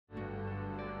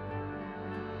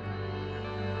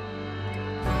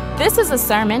This is a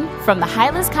sermon from the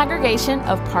Highlands congregation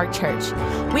of Park Church.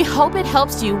 We hope it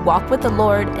helps you walk with the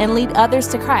Lord and lead others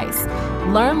to Christ.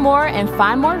 Learn more and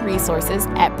find more resources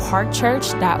at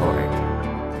parkchurch.org.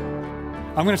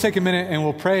 I'm going to take a minute and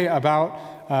we'll pray about,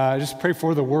 just pray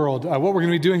for the world. What we're going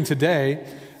to be doing today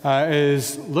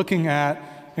is looking at,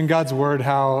 in God's Word,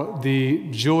 how the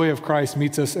joy of Christ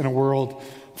meets us in a world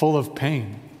full of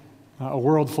pain, a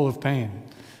world full of pain.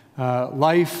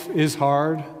 Life is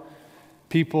hard.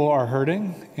 People are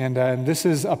hurting, and this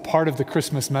is a part of the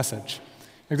Christmas message.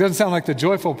 It doesn't sound like the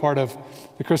joyful part of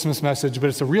the Christmas message, but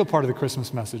it's a real part of the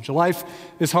Christmas message. Life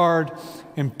is hard,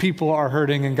 and people are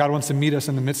hurting, and God wants to meet us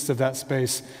in the midst of that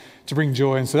space to bring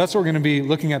joy. And so that's what we're going to be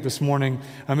looking at this morning.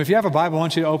 If you have a Bible, I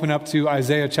want you to open up to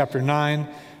Isaiah chapter 9. I'm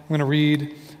going to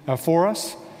read for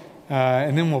us,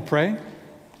 and then we'll pray,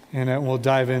 and we'll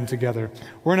dive in together.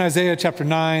 We're in Isaiah chapter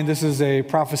 9. This is a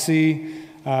prophecy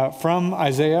from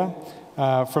Isaiah,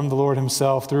 from the Lord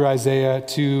himself through Isaiah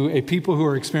to a people who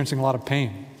are experiencing a lot of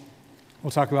pain.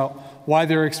 We'll talk about why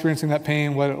they're experiencing that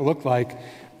pain, what it looked like,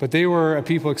 but they were a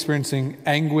people experiencing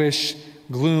anguish,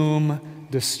 gloom,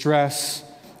 distress,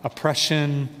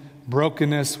 oppression,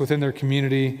 brokenness within their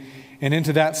community, and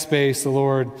into that space the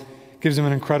Lord gives them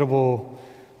an incredible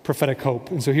prophetic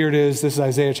hope. And so here it is. This is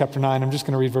Isaiah chapter 9. I'm just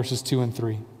going to read verses 2 and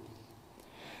 3.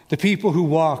 The people who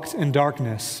walked in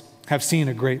darkness have seen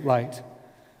a great light.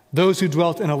 Those who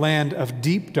dwelt in a land of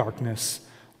deep darkness,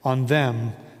 on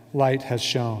them light has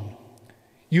shone.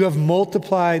 You have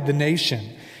multiplied the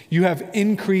nation. You have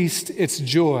increased its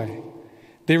joy.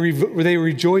 They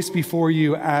rejoice before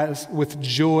you as with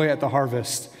joy at the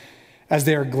harvest, as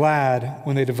they are glad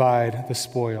when they divide the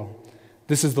spoil.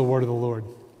 This is the word of the Lord.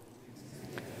 All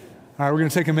right, we're going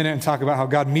to take a minute and talk about how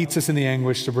God meets us in the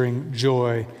anguish to bring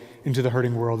joy into the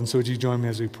hurting world. And so would you join me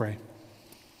as we pray?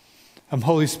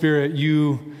 Holy Spirit,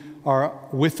 you are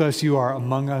with us, you are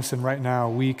among us, and right now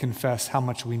we confess how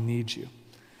much we need you.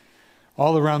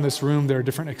 All around this room, there are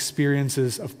different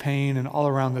experiences of pain, and all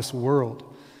around this world,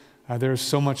 there is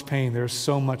so much pain, there's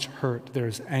so much hurt,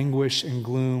 there's anguish and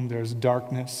gloom, there's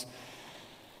darkness,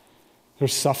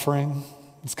 there's suffering.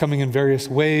 It's coming in various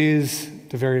ways,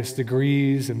 to various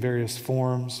degrees and various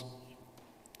forms,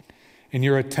 and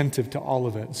you're attentive to all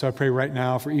of it. So I pray right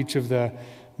now for each of the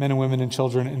men and women and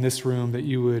children in this room that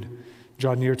you would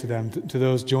draw near to them, to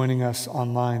those joining us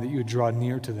online, that you would draw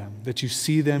near to them, that you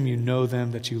see them, you know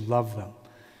them, that you love them.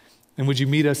 And would you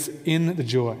meet us in the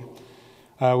joy?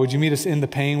 Would you meet us in the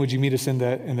pain? Would you meet us in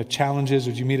the challenges?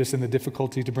 Would you meet us in the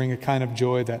difficulty to bring a kind of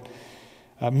joy that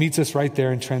meets us right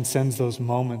there and transcends those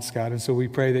moments, God? And so we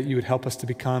pray that you would help us to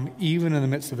become, even in the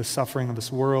midst of the suffering of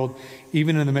this world,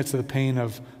 even in the midst of the pain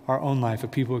of our own life,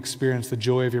 that people experience the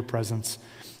joy of your presence,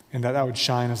 and that would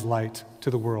shine as light to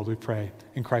the world, we pray.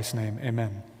 In Christ's name,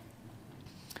 amen.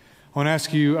 I want to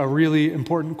ask you a really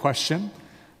important question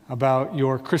about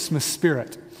your Christmas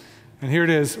spirit. And here it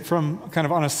is, from kind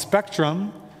of on a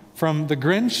spectrum, from the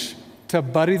Grinch to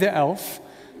Buddy the Elf.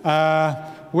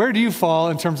 Where do you fall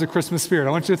in terms of Christmas spirit? I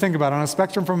want you to think about it. On a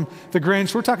spectrum from the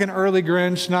Grinch, we're talking early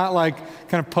Grinch, not like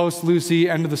kind of post-Lucy,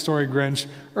 end of the story Grinch.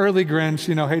 Early Grinch,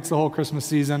 hates the whole Christmas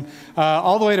season.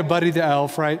 All the way to Buddy the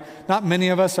Elf, right? Not many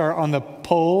of us are on the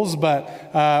poles,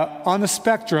 but on the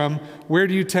spectrum, where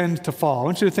do you tend to fall? I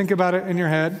want you to think about it in your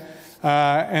head,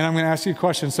 and I'm going to ask you a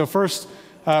question. So first,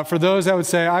 for those that would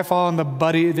say, I fall on the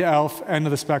Buddy the Elf end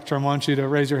of the spectrum, I want you to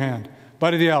raise your hand.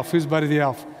 Buddy the Elf. Who's Buddy the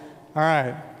Elf? All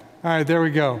right, there we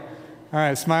go. All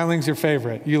right, smiling's your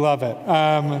favorite. You love it.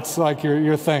 It's like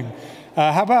your thing.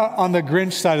 How about on the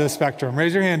Grinch side of the spectrum?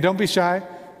 Raise your hand. Don't be shy.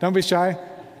 Don't be shy.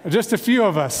 Just a few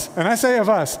of us. And I say of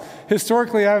us.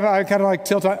 Historically, I kind of like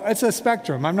tilt on. It's a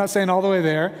spectrum. I'm not saying all the way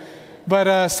there.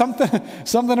 But something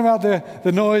about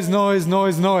the noise,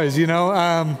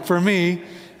 for me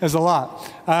is a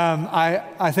lot.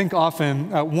 I think often,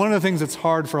 one of the things that's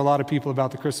hard for a lot of people about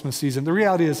the Christmas season, the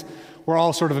reality is we're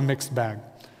all sort of a mixed bag.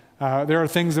 There are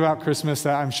things about Christmas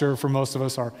that I'm sure for most of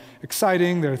us are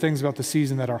exciting. There are things about the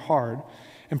season that are hard.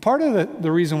 And part of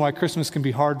the reason why Christmas can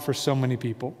be hard for so many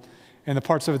people, and the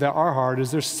parts of it that are hard, is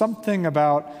there's something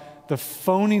about the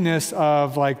phoniness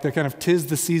of like the kind of 'tis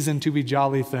the season to be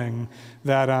jolly thing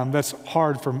that's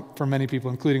hard for many people,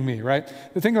 including me, right?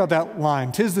 The thing about that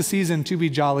line, 'tis the season to be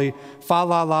jolly, fa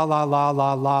la la la la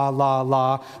la la la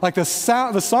la. Like the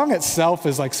song itself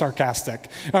is like sarcastic.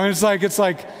 I mean,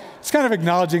 it's kind of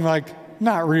acknowledging like,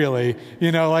 not really,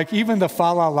 like even the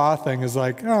fa la la thing is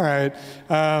like, all right,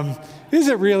 is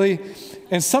it really?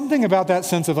 And something about that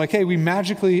sense of like, hey, we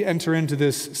magically enter into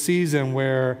this season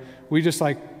where we just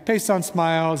like paste on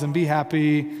smiles and be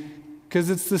happy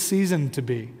because it's the season to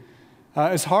be.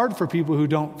 It's hard for people who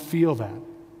don't feel that.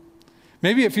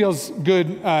 Maybe it feels good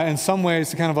in some ways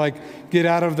to kind of like get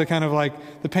out of the kind of like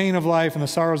the pain of life and the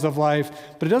sorrows of life,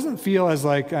 but it doesn't feel as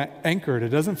like anchored. It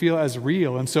doesn't feel as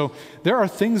real. And so there are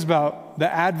things about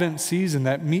the Advent season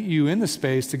that meet you in the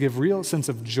space to give real sense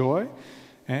of joy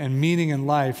and meaning in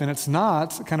life. And it's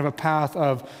not kind of a path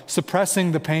of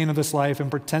suppressing the pain of this life and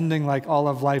pretending like all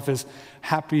of life is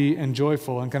happy and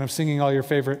joyful and kind of singing all your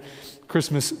favorite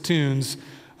Christmas tunes.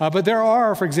 But there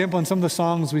are, for example, in some of the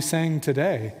songs we sang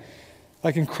today,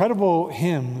 like incredible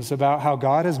hymns about how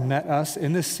God has met us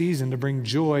in this season to bring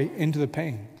joy into the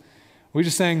pain. We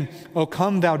just sang, "Oh,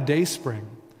 come thou dayspring,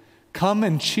 come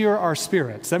and cheer our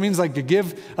spirits." That means like to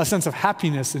give a sense of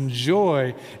happiness and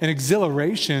joy and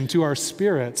exhilaration to our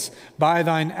spirits by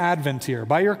thine advent here.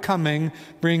 By your coming,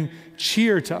 bring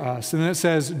cheer to us. And then it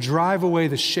says, drive away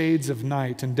the shades of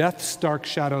night and death's dark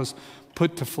shadows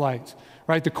put to flight.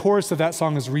 Right? The chorus of that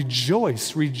song is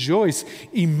rejoice, rejoice.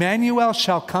 Emmanuel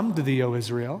shall come to thee, O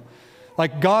Israel.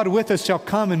 Like God with us shall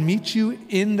come and meet you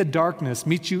in the darkness,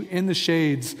 meet you in the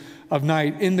shades of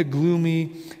night, in the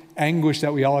gloomy anguish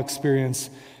that we all experience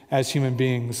as human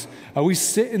beings. We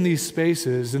sit in these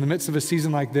spaces in the midst of a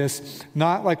season like this,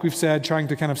 not like we've said, trying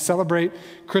to kind of celebrate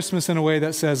Christmas in a way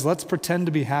that says, let's pretend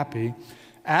to be happy.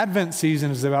 Advent season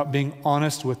is about being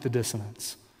honest with the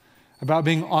dissonance, about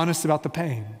being honest about the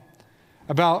pain,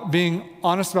 about being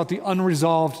honest about the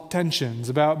unresolved tensions,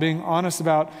 about being honest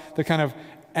about the kind of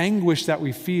anguish that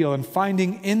we feel, and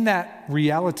finding in that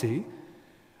reality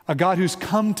a God who's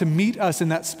come to meet us in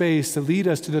that space to lead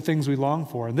us to the things we long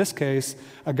for. In this case,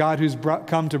 a God who's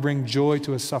come to bring joy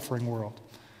to a suffering world.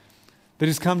 That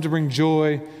he's come to bring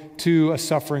joy to a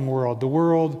suffering world. The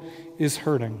world is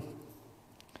hurting.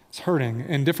 It's hurting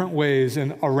in different ways,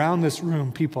 and around this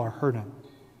room, people are hurting.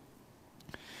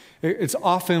 It's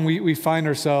often we find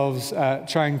ourselves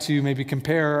trying to maybe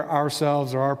compare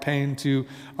ourselves or our pain to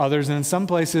others, and in some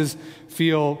places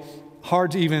feel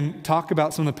hard to even talk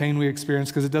about some of the pain we experience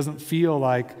because it doesn't feel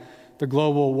like the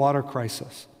global water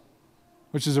crisis,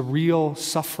 which is a real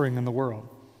suffering in the world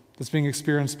that's being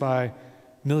experienced by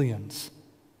millions.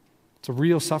 It's a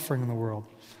real suffering in the world.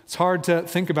 It's hard to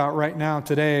think about right now,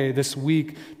 today, this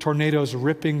week, tornadoes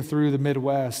ripping through the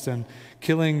Midwest and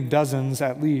killing dozens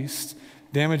at least,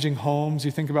 damaging homes.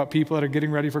 You think about people that are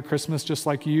getting ready for Christmas just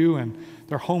like you, and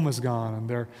their home is gone, and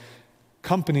their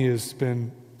company has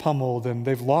been pummeled, and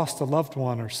they've lost a loved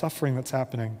one, or suffering that's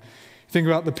happening. You think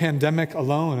about the pandemic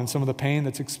alone and some of the pain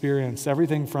that's experienced,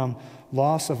 everything from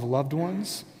loss of loved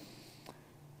ones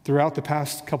throughout the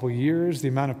past couple years, the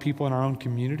amount of people in our own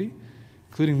community,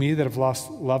 including me, that have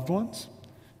lost loved ones,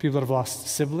 people that have lost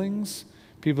siblings,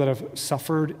 people that have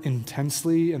suffered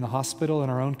intensely in the hospital in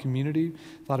our own community.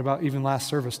 Thought about even last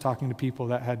service talking to people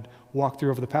that had walked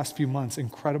through over the past few months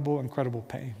incredible, incredible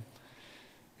pain.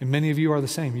 And many of you are the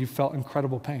same. You've felt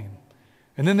incredible pain.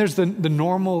 And then there's the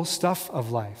normal stuff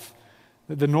of life.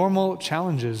 The normal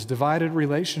challenges, divided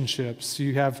relationships.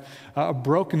 You have a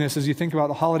brokenness as you think about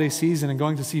the holiday season and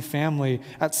going to see family.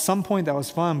 At some point that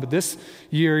was fun, but this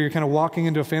year you're kind of walking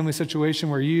into a family situation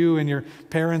where you and your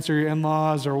parents or your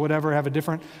in-laws or whatever have a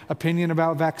different opinion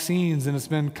about vaccines, and it's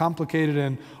been complicated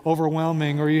and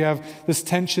overwhelming. Or you have this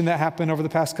tension that happened over the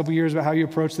past couple of years about how you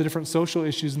approach the different social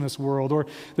issues in this world. Or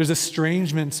there's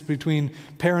estrangements between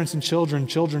parents and children,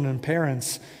 children and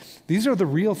parents. These are the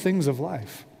real things of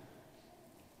life.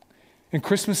 And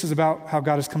Christmas is about how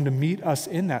God has come to meet us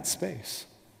in that space.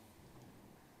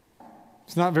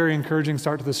 It's not a very encouraging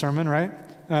start to the sermon, right?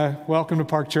 Welcome to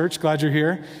Park Church. Glad you're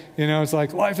here. You know, it's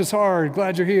like, life is hard.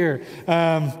 Glad you're here.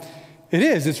 It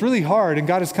is. It's really hard. And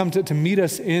God has come to meet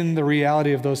us in the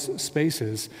reality of those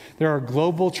spaces. There are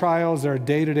global trials. There are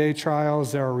day-to-day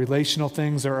trials. There are relational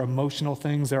things. There are emotional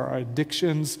things. There are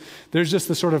addictions. There's just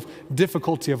the sort of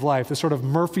difficulty of life, the sort of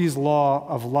Murphy's Law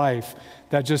of life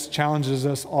that just challenges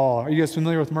us all. Are you guys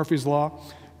familiar with Murphy's Law?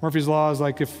 Murphy's Law is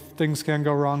like if things can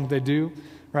go wrong, they do,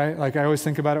 right? Like I always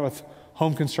think about it with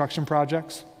home construction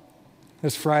projects.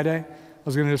 This Friday, I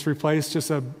was going to just replace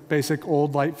just a basic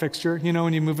old light fixture. You know,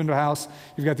 when you move into a house,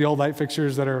 you've got the old light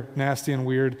fixtures that are nasty and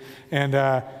weird. And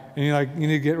you're like, you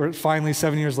need to get, finally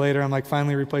 7 years later, I'm like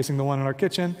finally replacing the one in our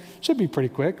kitchen. Should be pretty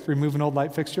quick. Remove an old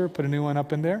light fixture, put a new one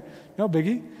up in there. No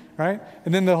biggie. Right?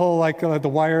 And then the whole, the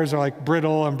wires are like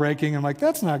brittle and breaking. I'm like,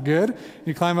 that's not good.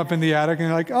 You climb up in the attic and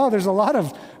you're like, oh, there's a lot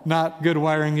of not good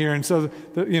wiring here. And so,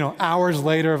 hours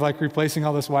later of like replacing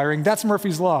all this wiring, that's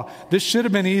Murphy's Law. This should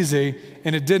have been easy,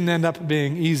 and it didn't end up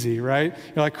being easy, right?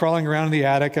 You're like crawling around in the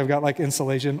attic. I've got like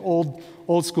insulation, old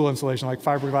school insulation, like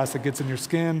fiberglass that gets in your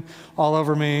skin all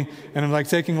over me. And I'm like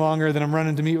taking longer, then I'm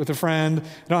running to meet with a friend.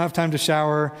 I don't have time to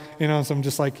shower, so I'm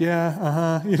just like,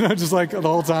 just like the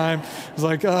whole time. It's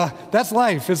like, that's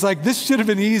life. It's like, this should have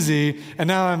been easy. And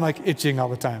now I'm like itching all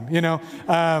the time,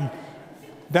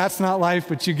 That's not life,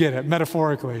 but you get it,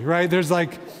 metaphorically, right? There's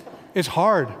like, it's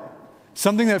hard.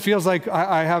 Something that feels like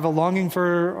I have a longing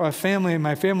for a family and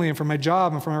my family and for my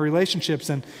job and for my relationships.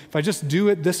 And if I just do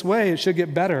it this way, it should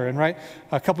get better. And right,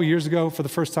 a couple years ago, for the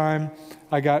first time,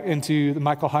 I got into the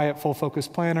Michael Hyatt Full Focus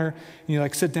Planner. And you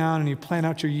like sit down and you plan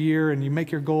out your year and you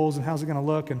make your goals and how's it going to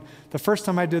look. And the first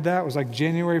time I did that was like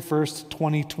January 1st,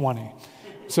 2020.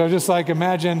 So just like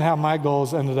imagine how my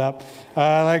goals ended up.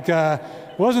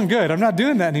 Wasn't good. I'm not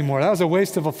doing that anymore. That was a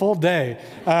waste of a full day.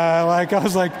 I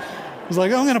was like,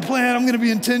 I'm going to plan, I'm going to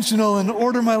be intentional and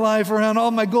order my life around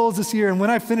all my goals this year. And when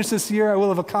I finish this year, I will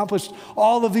have accomplished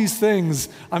all of these things.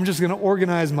 I'm just going to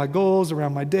organize my goals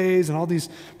around my days and all these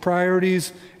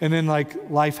priorities. And then like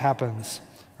life happens,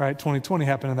 right? 2020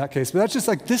 happened in that case. But that's just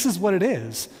like, this is what it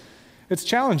is. It's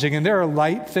challenging. And there are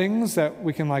light things that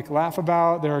we can like laugh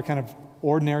about. There are kind of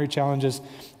ordinary challenges.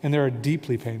 And there are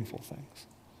deeply painful things.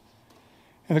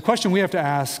 And the question we have to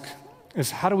ask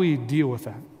is, how do we deal with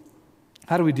that?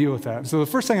 How do we deal with that? So the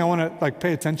first thing I want to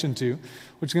pay attention to,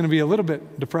 which is going to be a little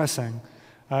bit depressing,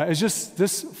 is just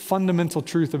this fundamental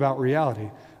truth about reality.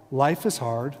 Life is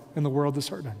hard and the world is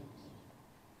hurting.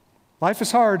 Life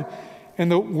is hard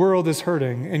and the world is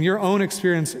hurting, and your own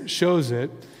experience shows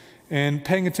it, and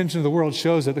paying attention to the world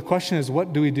shows it. The question is,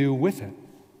 what do we do with it?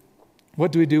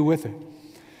 What do we do with it?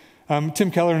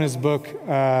 Tim Keller, in his book,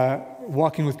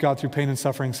 Walking with God Through Pain and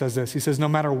Suffering, says this. He says, no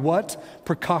matter what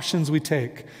precautions we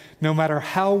take, no matter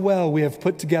how well we have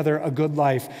put together a good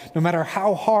life, no matter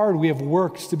how hard we have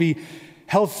worked to be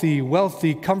healthy,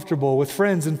 wealthy, comfortable with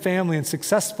friends and family and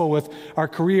successful with our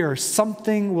career,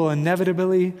 something will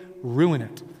inevitably ruin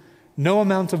it. No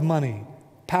amount of money,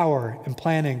 power, and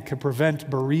planning can prevent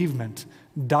bereavement,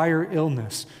 dire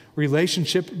illness,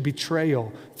 relationship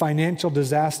betrayal, financial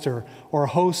disaster, or a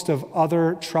host of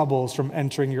other troubles from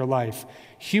entering your life.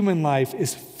 Human life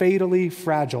is fatally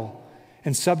fragile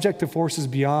and subject to forces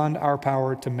beyond our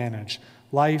power to manage.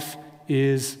 Life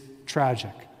is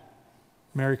tragic.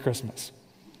 Merry Christmas.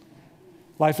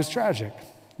 Life is tragic.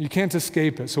 You can't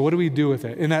escape it. So what do we do with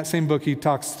it? In that same book, he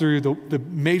talks through the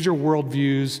major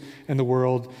worldviews in the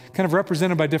world, kind of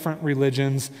represented by different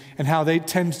religions, and how they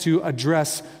tend to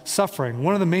address suffering.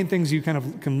 One of the main things you kind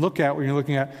of can look at when you're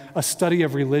looking at a study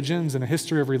of religions and a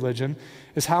history of religion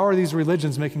is, how are these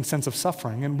religions making sense of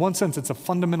suffering? In one sense, it's a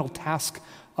fundamental task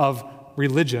of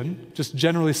religion, just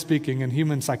generally speaking, in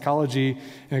human psychology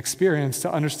and experience,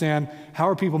 to understand how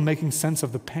are people making sense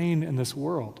of the pain in this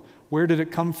world. Where did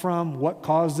it come from? What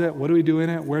caused it? What do we do in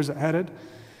it? Where's it headed?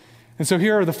 And so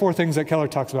here are the four things that Keller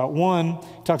talks about. One,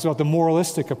 he talks about the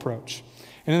moralistic approach.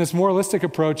 And in this moralistic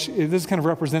approach, this is kind of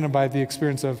represented by the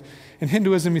experience of, in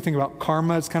Hinduism, you think about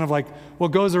karma. It's kind of like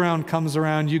what goes around comes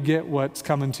around. You get what's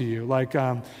coming to you. Like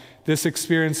this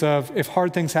experience of, if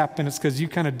hard things happen, it's because you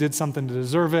kind of did something to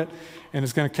deserve it, and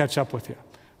it's going to catch up with you,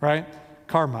 right?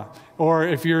 Karma. Or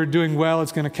if you're doing well,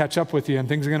 it's going to catch up with you, and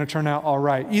things are going to turn out all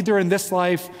right, either in this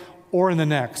life or in the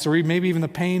next, or maybe even the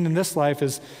pain in this life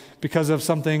is because of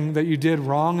something that you did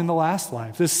wrong in the last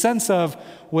life. This sense of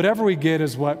whatever we get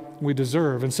is what we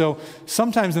deserve. And so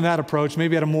sometimes in that approach,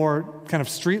 maybe at a more kind of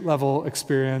street level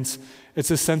experience,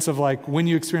 it's a sense of like, when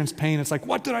you experience pain, it's like,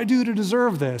 what did I do to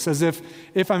deserve this? As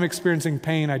if I'm experiencing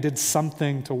pain, I did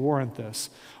something to warrant this.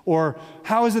 Or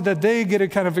how is it that they get to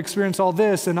kind of experience all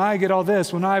this and I get all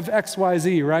this when I have X, Y,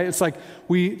 Z, right? It's like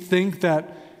we think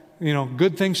that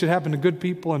good things should happen to good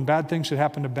people and bad things should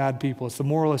happen to bad people. It's the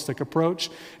moralistic approach.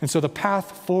 And so the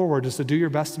path forward is to do your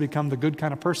best to become the good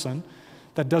kind of person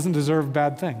that doesn't deserve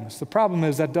bad things. The problem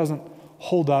is that doesn't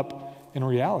hold up in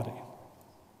reality.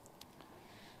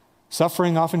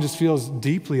 Suffering often just feels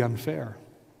deeply unfair.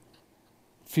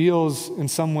 Feels in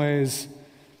some ways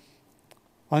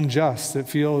unjust. It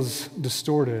feels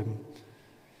distorted.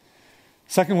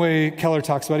 Second way Keller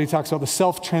talks about, he talks about the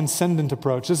self-transcendent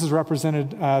approach. This is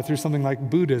represented through something like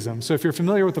Buddhism. So if you're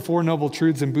familiar with the Four Noble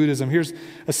Truths in Buddhism, here's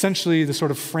essentially the sort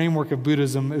of framework of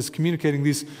Buddhism is communicating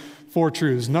these four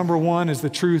truths. Number one is the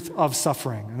truth of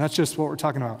suffering, and that's just what we're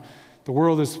talking about. The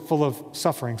world is full of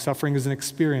suffering. Suffering is an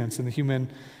experience in the human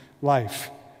life.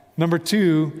 Number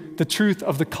two, the truth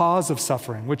of the cause of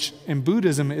suffering, which in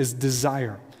Buddhism is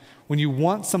desire. When you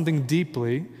want something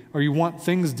deeply, or you want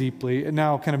things deeply, it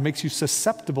now kind of makes you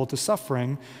susceptible to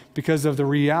suffering because of the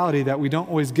reality that we don't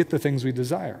always get the things we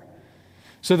desire.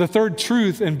 So the third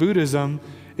truth in Buddhism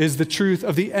is the truth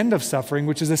of the end of suffering,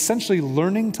 which is essentially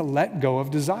learning to let go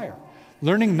of desire,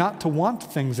 learning not to want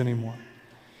things anymore.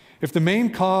 If the main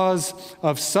cause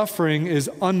of suffering is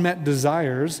unmet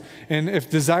desires, and if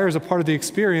desire is a part of the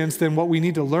experience, then what we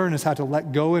need to learn is how to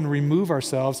let go and remove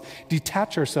ourselves,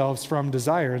 detach ourselves from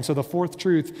desire. And so the fourth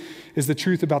truth is the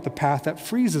truth about the path that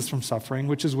frees us from suffering,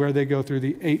 which is where they go through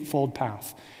the eightfold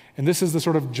path. And this is the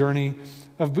sort of journey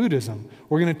of Buddhism.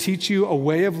 We're going to teach you a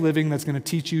way of living that's going to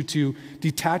teach you to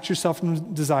detach yourself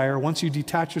from desire. Once you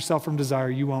detach yourself from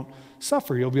desire, you won't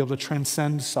suffer. You'll be able to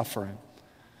transcend suffering.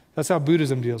 That's how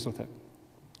Buddhism deals with it.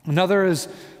 Another is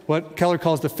what Keller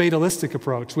calls the fatalistic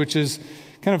approach, which is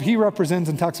kind of, he represents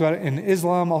and talks about it in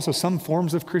Islam, also some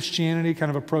forms of Christianity, kind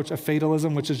of approach of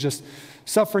fatalism, which is just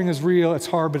suffering is real, it's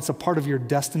hard, but it's a part of your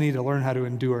destiny to learn how to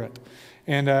endure it.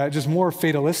 And just more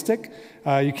fatalistic,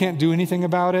 you can't do anything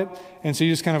about it, and so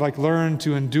you just kind of like learn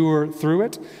to endure through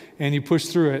it, and you push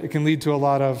through it. It can lead to a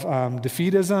lot of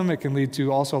defeatism, it can lead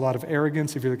to also a lot of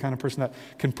arrogance if you're the kind of person that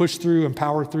can push through and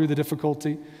power through the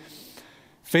difficulty.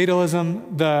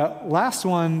 Fatalism, the last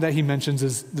one that he mentions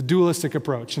is the dualistic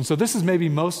approach. And so this is maybe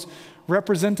most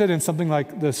represented in something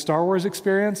like the Star Wars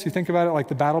experience. You think about it like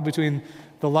the battle between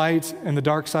the light and the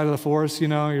dark side of the Force, you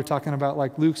know, you're talking about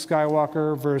like Luke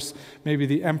Skywalker versus maybe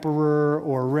the Emperor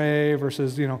or Rey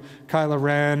versus, you know, Kylo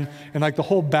Ren. And like the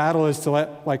whole battle is to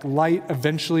let like light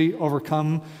eventually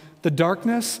overcome the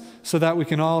darkness so that we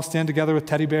can all stand together with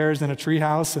teddy bears in a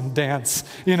treehouse and dance.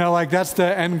 You know, like that's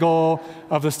the end goal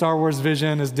of the Star Wars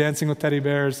vision, is dancing with teddy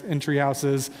bears in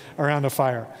treehouses around a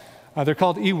fire. They're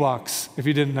called Ewoks, if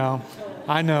you didn't know.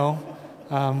 I know.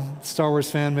 Star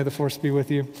Wars fan, may the Force be with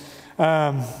you.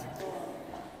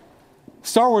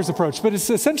 Star Wars approach, but it's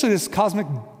essentially this cosmic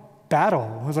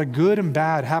battle. It's like good and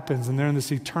bad happens, and they're in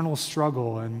this eternal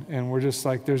struggle, and we're just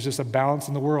like, there's just a balance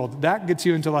in the world. That gets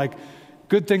you into like,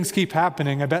 good things keep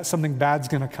happening, I bet something bad's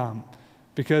going to come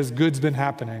because good's been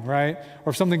happening, right?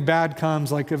 Or if something bad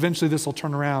comes, like eventually this will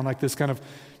turn around, like this kind of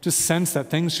just sense that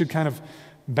things should kind of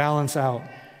balance out.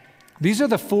 These are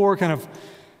the four kind of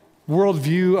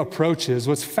worldview approaches.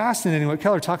 What's fascinating, what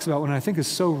Keller talks about, and I think is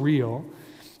so real,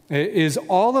 is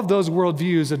all of those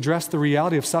worldviews address the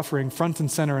reality of suffering front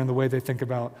and center in the way they think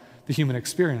about the human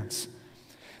experience.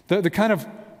 The kind of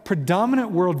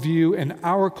predominant worldview in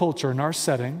our culture, in our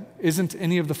setting, isn't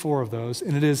any of the four of those,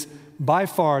 and it is by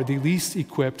far the least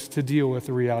equipped to deal with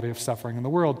the reality of suffering in the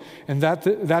world. And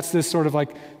that's this sort of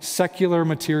like secular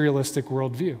materialistic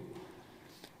worldview.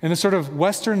 In the sort of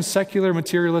Western secular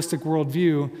materialistic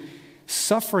worldview,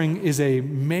 suffering is a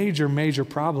major, major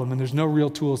problem, and there's no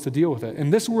real tools to deal with it. In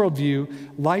this worldview,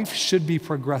 life should be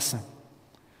progressing.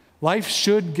 Life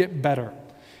should get better.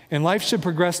 And life should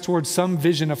progress towards some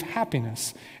vision of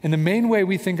happiness. And the main way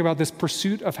we think about this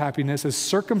pursuit of happiness is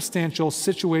circumstantial,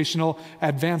 situational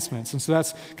advancements. And so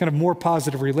that's kind of more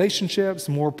positive relationships,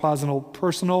 more positive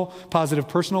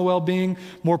personal well-being,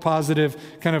 more positive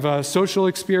kind of social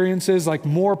experiences, like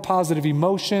more positive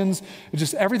emotions.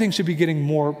 Just everything should be getting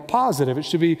more positive. It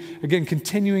should be, again,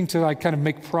 continuing to like kind of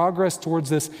make progress towards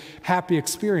this happy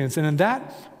experience. And in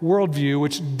that worldview,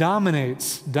 which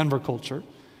dominates Denver culture,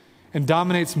 and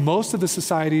dominates most of the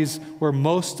societies where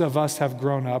most of us have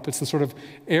grown up. It's the sort of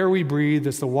air we breathe,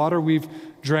 it's the water we've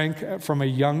drank from a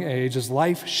young age, as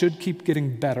life should keep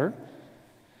getting better.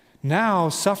 Now,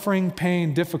 suffering,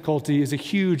 pain, difficulty is a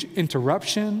huge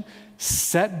interruption,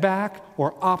 setback,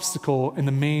 or obstacle in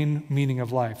the main meaning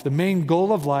of life. The main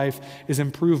goal of life is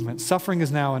improvement. Suffering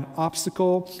is now an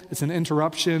obstacle, it's an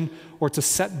interruption, or it's a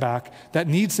setback that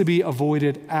needs to be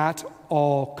avoided at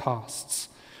all costs.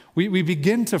 We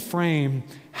begin to frame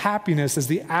happiness as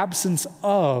the absence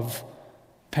of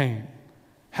pain.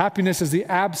 Happiness is the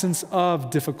absence of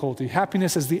difficulty.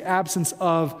 Happiness is the absence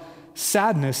of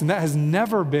sadness. And that has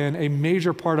never been a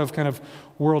major part of kind of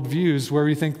worldviews, where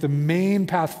we think the main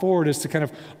path forward is to kind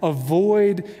of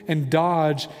avoid and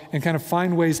dodge and kind of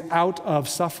find ways out of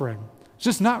suffering. It's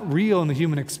just not real in the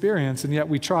human experience, and yet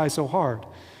we try so hard.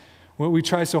 We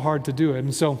try so hard to do it.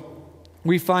 And so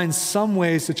we find some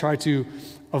ways to try to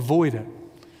avoid it,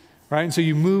 right? And so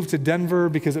you move to Denver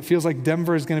because it feels like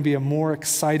Denver is going to be a more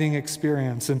exciting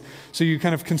experience. And so you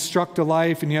kind of construct a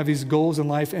life and you have these goals in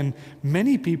life, and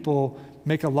many people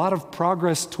make a lot of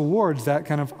progress towards that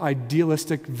kind of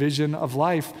idealistic vision of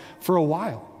life for a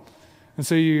while. And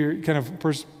so you're kind of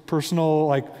personal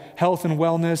like health and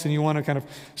wellness, and you want to kind of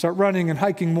start running and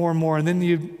hiking more and more, and then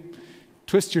you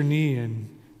twist your knee and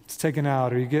it's taken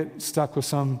out, or you get stuck with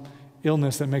some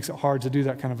illness that makes it hard to do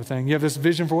that kind of a thing. You have this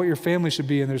vision for what your family should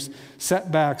be, and there's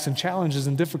setbacks and challenges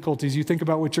and difficulties. You think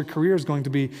about what your career is going to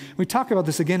be. We talk about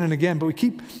this again and again, but we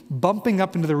keep bumping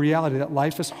up into the reality that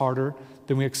life is harder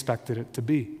than we expected it to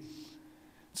be.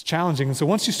 It's challenging. And so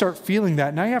once you start feeling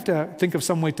that, now you have to think of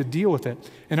some way to deal with it.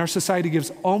 And our society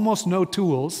gives almost no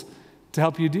tools to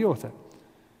help you deal with it.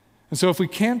 And so if we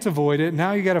can't avoid it,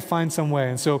 now you got to find some way.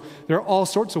 And so there are all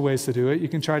sorts of ways to do it. You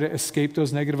can try to escape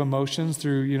those negative emotions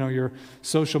through, your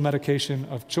social medication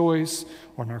of choice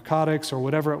or narcotics or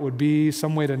whatever it would be,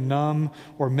 some way to numb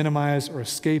or minimize or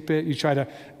escape it. You try to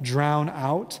drown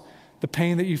out the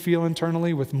pain that you feel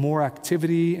internally with more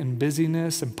activity and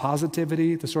busyness and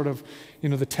positivity, the sort of,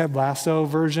 the Ted Lasso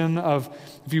version of,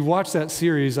 if you watch that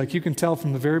series, like you can tell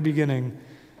from the very beginning,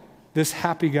 this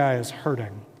happy guy is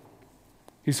hurting.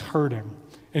 He's hurting.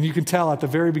 And you can tell at the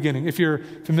very beginning, if you're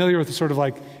familiar with sort of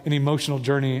like an emotional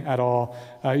journey at all,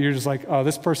 you're just like, oh,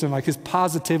 this person, like his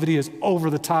positivity is over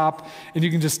the top, and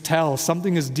you can just tell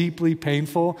something is deeply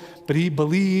painful, but he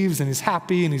believes and he's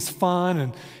happy and he's fun.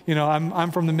 And,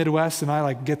 I'm from the Midwest, and I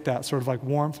like get that sort of like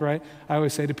warmth, right? I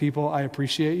always say to people, I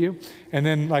appreciate you. And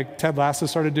then like Ted Lasso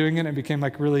started doing it, and it became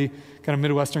like really kind of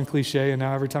Midwestern cliche. And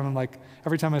now every time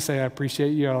I say I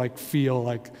appreciate you, I like feel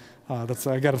like, I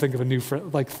got to think of a new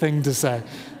thing to say.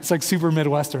 It's like super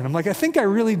Midwestern. I'm like, I think I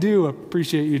really do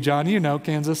appreciate you, John.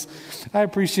 Kansas. I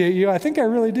appreciate you. I think I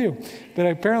really do. But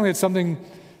apparently it's something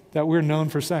that we're known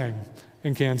for saying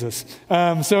in Kansas.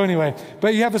 So anyway,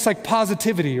 but you have this like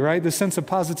positivity, right? This sense of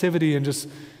positivity and just,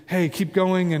 hey, keep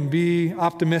going and be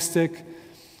optimistic.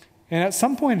 And at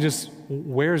some point it just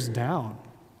wears down.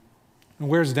 It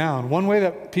wears down. One way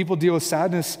that people deal with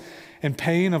sadness and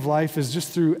pain of life is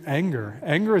just through anger.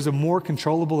 Anger is a more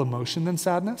controllable emotion than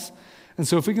sadness. And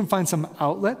so if we can find some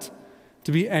outlet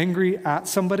to be angry at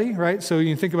somebody, right? So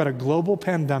you think about a global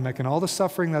pandemic and all the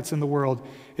suffering that's in the world,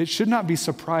 it should not be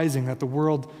surprising that the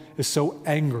world is so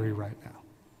angry right now.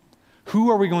 Who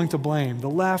are we going to blame? The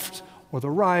left or the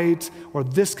right or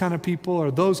this kind of people or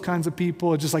those kinds of people?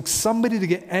 Or just like somebody to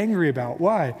get angry about.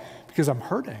 Why? Because I'm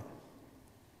hurting.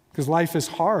 Because life is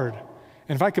hard.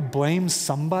 And if I could blame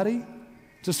somebody,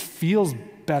 it just feels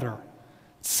better.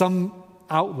 Some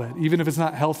outlet, even if it's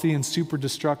not healthy and super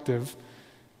destructive,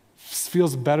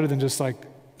 feels better than just like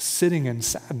sitting in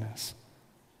sadness.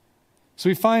 So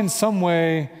we find some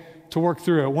way to work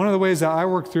through it. One of the ways that I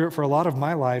work through it for a lot of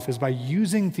my life is by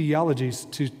using theologies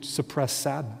to suppress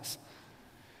sadness.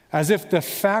 As if the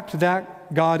fact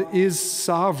that God is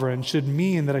sovereign should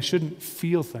mean that I shouldn't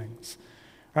feel things.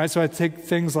 Right, so I take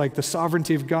things like the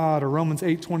sovereignty of God or Romans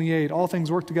 8:28, all things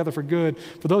work together for good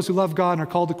for those who love God and are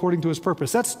called according to his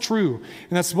purpose. That's true,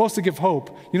 and that's supposed to give hope.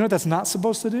 You know what that's not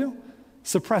supposed to do?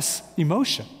 Suppress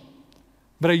emotion.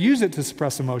 But I use it to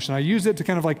suppress emotion. I use it to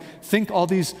kind of like think all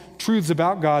these truths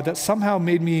about God that somehow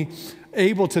made me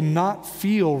able to not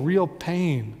feel real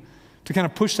pain, to kind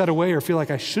of push that away or feel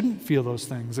like I shouldn't feel those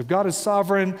things. If God is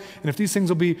sovereign and if these things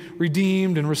will be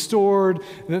redeemed and restored,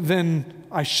 then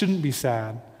I shouldn't be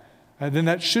sad. Then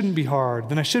that shouldn't be hard.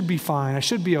 Then I should be fine. I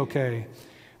should be okay.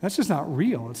 That's just not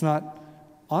real. It's not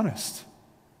honest.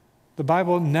 The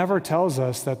Bible never tells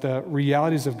us that the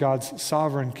realities of God's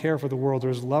sovereign care for the world or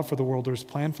his love for the world or his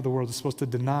plan for the world is supposed to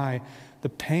deny the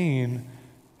pain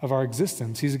of our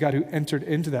existence. He's a God who entered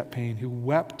into that pain, who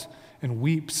wept and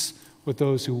weeps with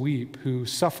those who weep, who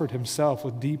suffered himself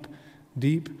with deep,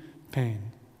 deep pain.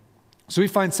 So we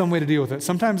find some way to deal with it.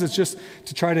 Sometimes it's just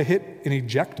to try to hit an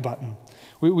eject button.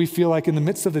 We feel like in the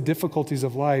midst of the difficulties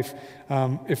of life,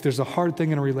 if there's a hard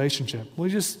thing in a relationship, we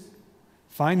just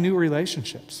find new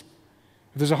relationships.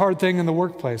 If there's a hard thing in the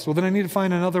workplace, well, then I need to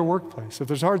find another workplace. If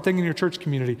there's a hard thing in your church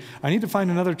community, I need to find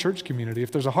another church community.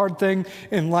 If there's a hard thing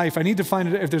in life, I need to find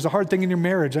it. If there's a hard thing in your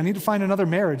marriage, I need to find another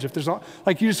marriage. If there's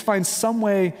you just find some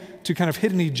way to kind of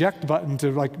hit an eject button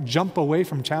to like jump away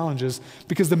from challenges,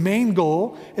 because the main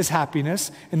goal is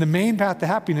happiness, and the main path to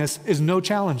happiness is no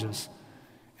challenges.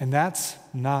 And that's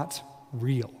not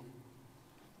real.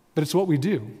 But it's what we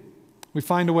do. We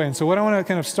find a way. And so what I want to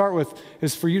kind of start with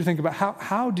is for you to think about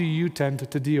how do you tend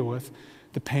to deal with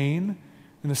the pain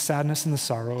and the sadness and the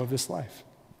sorrow of this life?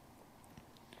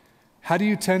 How do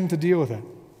you tend to deal with it?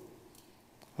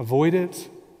 Avoid it?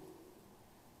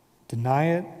 Deny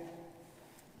it?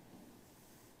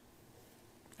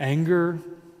 Anger?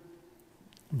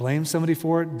 Blame somebody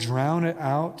for it? Drown it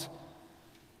out?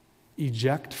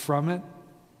 Eject from it?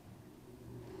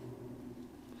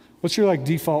 What's your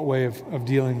default way of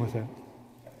dealing with it?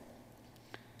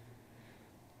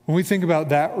 When we think about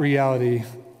that reality,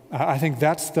 I think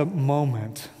that's the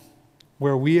moment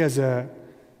where we as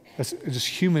just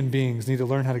human beings need to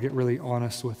learn how to get really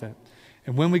honest with it.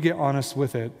 And when we get honest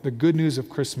with it, the good news of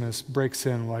Christmas breaks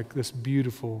in like this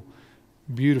beautiful,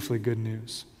 beautifully good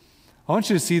news. I want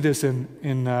you to see this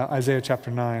in Isaiah chapter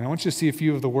 9. I want you to see a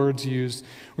few of the words used.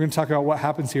 We're going to talk about what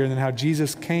happens here and then how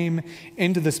Jesus came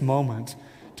into this moment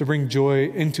to bring joy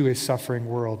into a suffering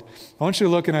world. I want you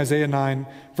to look in Isaiah 9,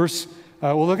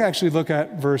 we'll look at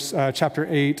chapter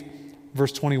 8,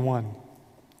 verse 21.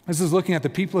 This is looking at the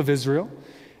people of Israel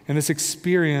and this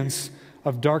experience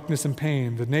of darkness and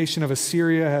pain. The nation of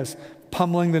Assyria has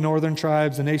pummeling the northern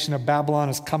tribes. The nation of Babylon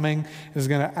is coming and is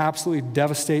going to absolutely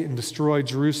devastate and destroy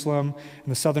Jerusalem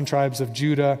and the southern tribes of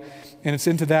Judah. And it's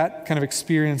into that kind of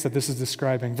experience that this is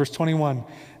describing. Verse 21,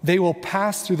 they will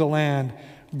pass through the land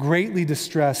greatly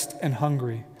distressed and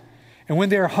hungry. And when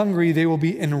they are hungry, they will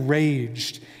be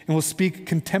enraged and will speak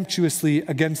contemptuously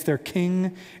against their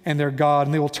king and their God,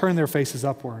 and they will turn their faces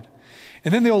upward.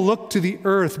 And then they will look to the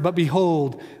earth, but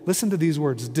behold, listen to these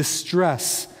words,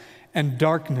 distress and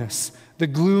darkness, the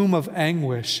gloom of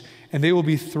anguish, and they will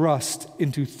be thrust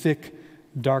into thick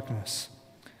darkness.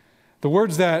 The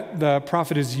words that the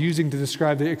prophet is using to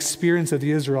describe the experience of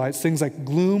the Israelites, things like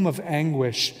gloom of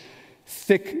anguish,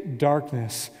 thick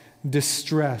darkness,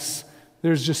 distress.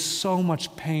 There's just so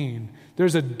much pain.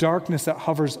 There's a darkness that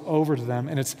hovers over to them,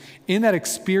 and it's in that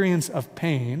experience of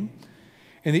pain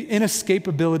and the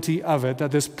inescapability of it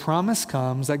that this promise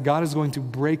comes that God is going to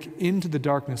break into the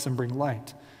darkness and bring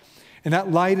light. And that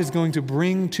light is going to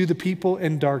bring to the people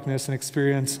in darkness an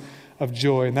experience of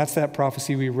joy. And that's that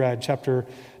prophecy we read, chapter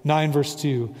 9, verse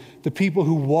 2. The people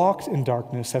who walked in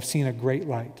darkness have seen a great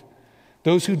light.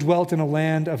 Those who dwelt in a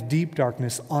land of deep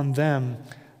darkness, on them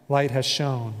light has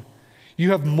shone.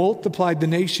 You have multiplied the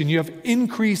nation. You have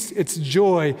increased its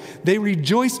joy. They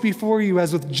rejoice before you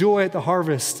as with joy at the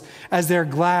harvest, as they're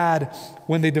glad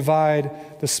when they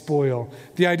divide the spoil.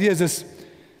 The idea is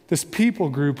this people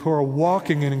group who are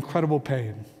walking in incredible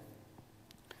pain.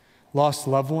 Lost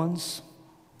loved ones,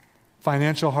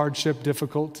 financial hardship,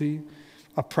 difficulty,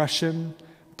 oppression,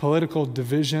 political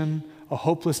division, a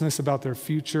hopelessness about their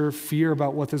future, fear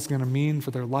about what this is going to mean for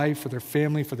their life, for their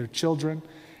family, for their children.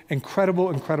 Incredible,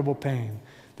 incredible pain.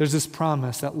 There's this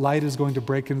promise that light is going to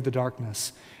break into the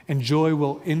darkness and joy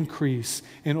will increase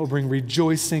and it will bring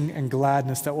rejoicing and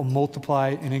gladness that will multiply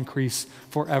and increase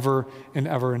forever and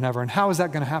ever and ever. And how is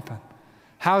that going to happen?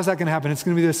 How is that going to happen? It's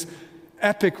going to be this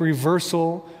epic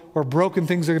reversal where broken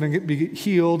things are going to be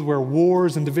healed, where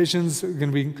wars and divisions are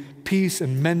going to be peace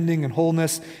and mending and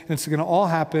wholeness. And it's going to all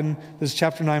happen, this is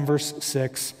chapter 9, verse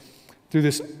 6, through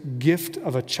this gift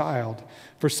of a child.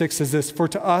 Verse 6 says this, for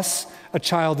to us a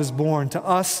child is born, to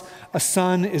us a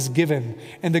son is given,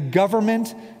 and the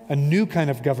government, a new kind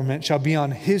of government, shall be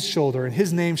on his shoulder, and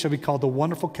his name shall be called the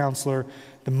Wonderful Counselor,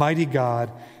 the Mighty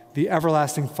God, the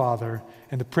Everlasting Father,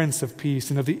 and the Prince of Peace.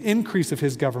 And of the increase of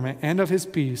his government and of his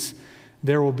peace,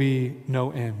 there will be no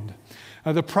end.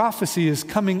 The prophecy is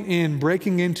coming in,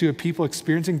 breaking into a people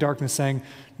experiencing darkness, saying,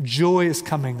 joy is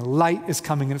coming, light is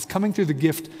coming, and it's coming through the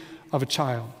gift of a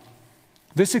child.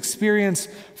 This experience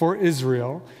for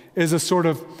Israel is a sort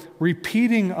of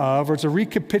repeating of, or it's a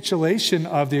recapitulation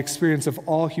of the experience of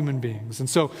all human beings. And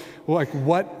so,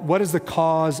 what is the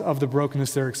cause of the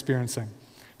brokenness they're experiencing?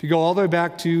 If you go all the way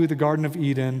back to the Garden of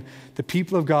Eden, the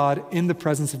people of God in the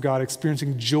presence of God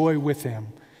experiencing joy with him.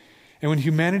 And when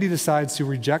humanity decides to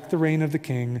reject the reign of the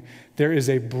king, there is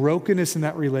a brokenness in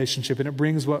that relationship, and it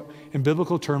brings what, in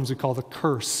biblical terms, we call the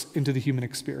curse into the human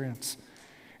experience.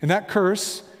 And that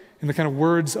curse, in the kind of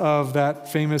words of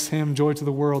that famous hymn, Joy to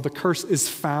the World, the curse is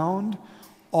found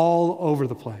all over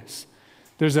the place.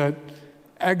 There's an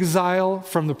exile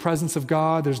from the presence of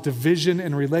God. There's division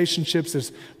in relationships.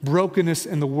 There's brokenness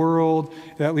in the world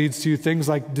that leads to things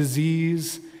like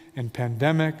disease and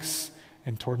pandemics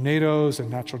and tornadoes and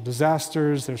natural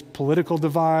disasters. There's political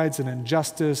divides and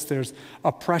injustice. There's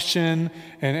oppression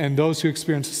and those who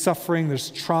experience suffering.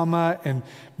 There's trauma and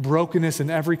brokenness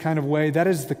in every kind of way. That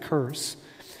is the curse.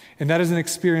 And that is an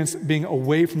experience being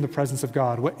away from the presence of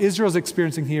God. What Israel's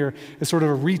experiencing here is sort of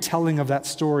a retelling of that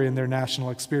story in their national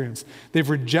experience. They've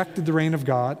rejected the reign of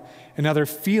God, and now they're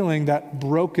feeling that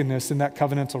brokenness in that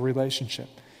covenantal relationship.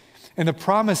 And the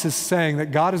promise is saying that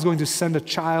God is going to send a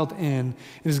child in and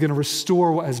is going to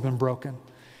restore what has been broken.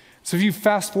 So if you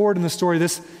fast forward in the story,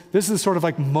 this is the sort of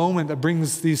like moment that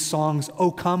brings these songs,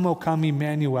 O come,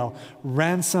 Emmanuel,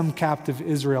 ransom captive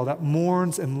Israel, that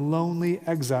mourns in lonely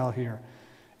exile here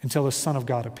until the Son of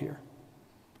God appear,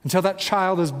 until that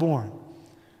child is born.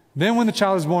 Then when the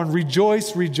child is born,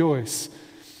 rejoice, rejoice.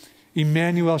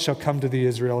 Emmanuel shall come to thee,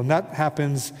 Israel. And that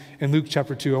happens in Luke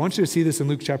chapter 2. I want you to see this in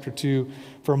Luke chapter 2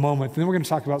 for a moment. And then we're going to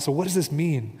talk about, so what does this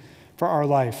mean for our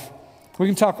life? We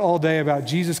can talk all day about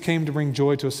Jesus came to bring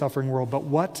joy to a suffering world, but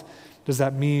what does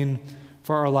that mean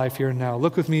for our life here and now?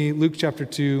 Look with me, Luke chapter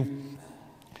 2.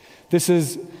 This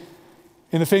is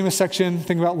in the famous section,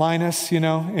 think about Linus,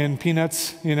 in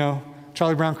Peanuts,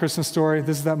 Charlie Brown Christmas Story.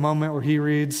 This is that moment where he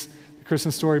reads the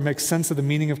Christmas story, makes sense of the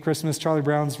meaning of Christmas. Charlie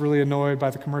Brown's really annoyed by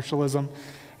the commercialism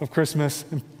of Christmas.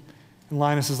 And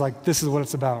Linus is like, this is what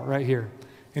it's about right here.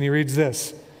 And he reads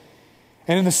this.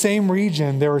 And in the same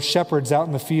region, there were shepherds out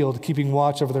in the field, keeping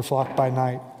watch over their flock by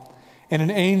night. And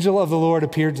an angel of the Lord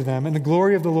appeared to them, and the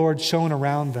glory of the Lord shone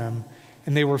around them,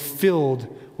 and they were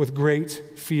filled with great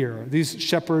fear. These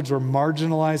shepherds were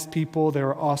marginalized people. They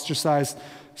were ostracized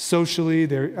socially.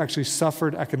 They actually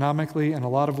suffered economically in a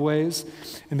lot of ways.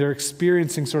 And they're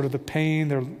experiencing sort of the pain.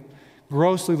 They're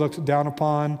grossly looked down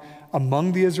upon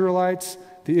among the Israelites.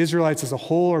 The Israelites as a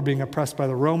whole are being oppressed by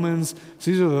the Romans. So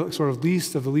these are the sort of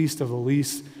least of the least of the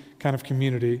least kind of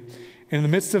community. And in the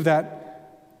midst of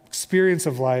that experience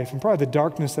of life and probably the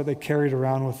darkness that they carried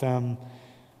around with them,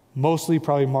 mostly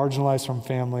probably marginalized from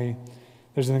family,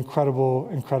 there's an incredible,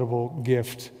 incredible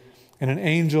gift. And an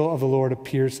angel of the Lord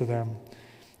appears to them,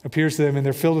 and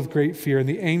they're filled with great fear. And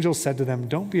the angel said to them,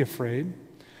 don't be afraid,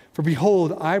 for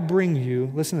behold, I bring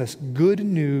you, listen to this, good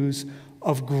news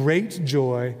of great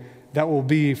joy that will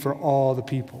be for all the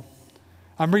people.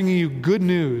 I'm bringing you good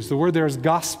news. The word there is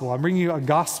gospel. I'm bringing you a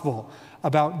gospel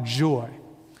about joy.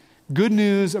 Good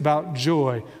news about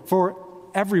joy for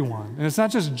everyone. And it's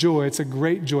not just joy, it's a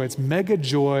great joy. It's mega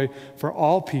joy for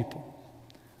all people.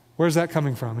 Where's that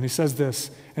coming from? And he says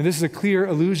this, and this is a clear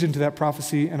allusion to that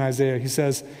prophecy in Isaiah. He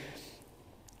says,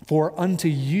 for unto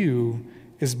you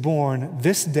is born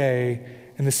this day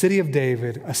in the city of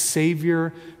David a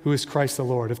Savior who is Christ the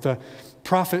Lord. If the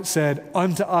prophet said,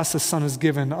 unto us a son is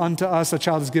given, unto us a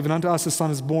child is given, unto us a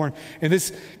son is born. And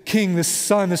this king, this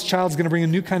son, this child is going to bring a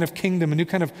new kind of kingdom, a new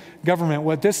kind of government.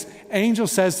 What this angel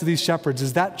says to these shepherds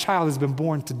is that child has been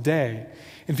born today.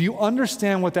 And if you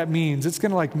understand what that means, it's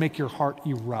going to make your heart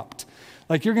erupt.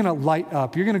 Like you're going to light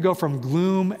up. You're going to go from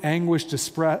gloom, anguish,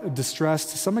 distress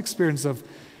to some experience of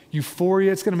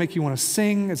euphoria. It's going to make you want to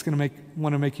sing. It's going to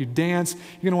want to make you dance.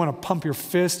 You're going to want to pump your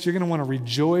fists. You're going to want to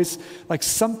rejoice. Like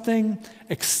something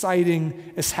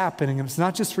exciting is happening. And it's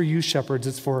not just for you shepherds.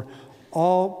 It's for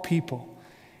all people.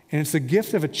 And it's the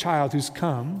gift of a child who's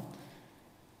come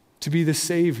to be the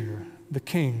Savior, the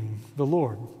King, the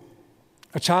Lord.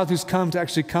 A child who's come to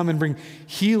actually come and bring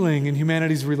healing in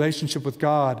humanity's relationship with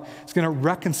God. It's going to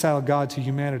reconcile God to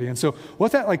humanity. And so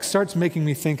what that starts making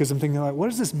me think is I'm thinking what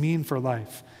does this mean for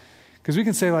life? Because we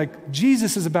can say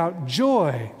Jesus is about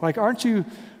joy. Aren't you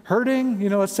hurting?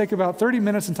 Let's take about 30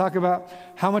 minutes and talk about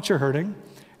how much you're hurting.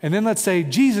 And then let's say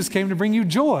Jesus came to bring you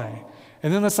joy.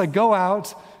 And then let's go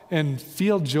out and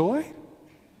feel joy.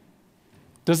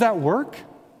 Does that work?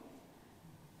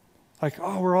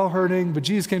 We're all hurting, but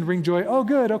Jesus came to bring joy. Oh,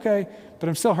 good, okay. But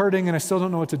I'm still hurting and I still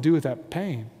don't know what to do with that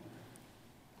pain.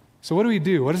 So what do we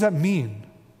do? What does that mean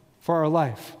for our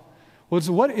life? Well,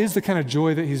 what is the kind of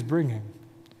joy that he's bringing?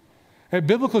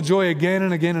 Biblical joy again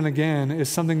and again and again is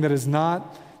something that is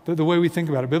not the way we think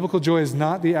about it. Biblical joy is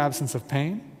not the absence of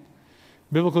pain.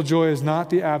 Biblical joy is not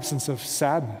the absence of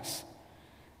sadness.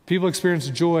 People experience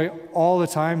joy all the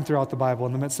time throughout the Bible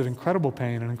in the midst of incredible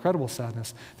pain and incredible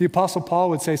sadness. The Apostle Paul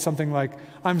would say something like,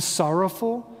 I'm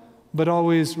sorrowful, but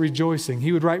always rejoicing.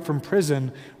 He would write from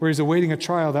prison where he's awaiting a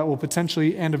trial that will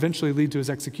potentially and eventually lead to his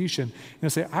execution. And he'll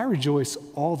say, I rejoice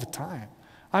all the time.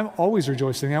 I'm always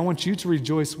rejoicing. I want you to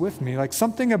rejoice with me.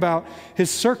 Something about his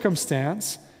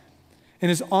circumstance and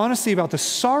his honesty about the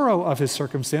sorrow of his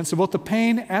circumstance, so both the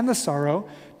pain and the sorrow,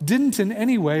 didn't in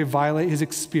any way violate his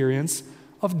experience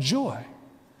of joy.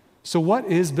 So what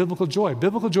is biblical joy?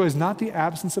 Biblical joy is not the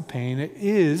absence of pain. It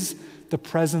is the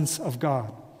presence of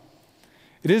God.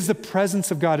 It is the presence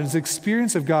of God. It's the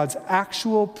experience of God's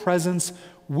actual presence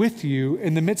with you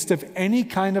in the midst of any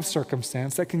kind of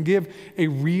circumstance that can give a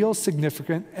real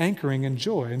significant anchoring and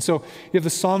joy. And so you have the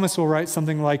psalmist will write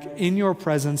something like, in your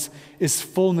presence is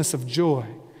fullness of joy.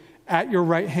 At your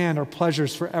right hand are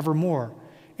pleasures forevermore.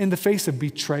 In the face of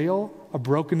betrayal, a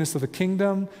brokenness of the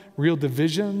kingdom, real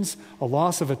divisions, a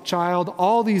loss of a child,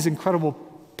 all these incredible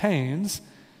pains,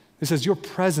 it says your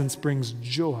presence brings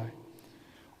joy.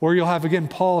 Or you'll have, again,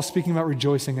 Paul speaking about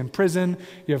rejoicing in prison.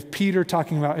 You have Peter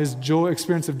talking about his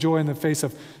experience of joy in the face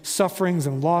of sufferings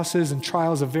and losses and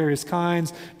trials of various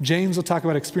kinds. James will talk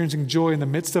about experiencing joy in the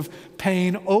midst of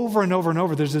pain over and over and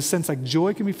over. There's this sense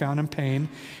joy can be found in pain.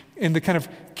 And the kind of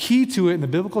key to it in the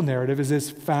biblical narrative is it's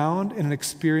found in an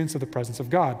experience of the presence of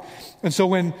God. And so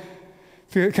when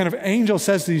The kind of angel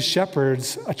says to these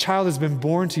shepherds, a child has been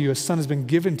born to you, a son has been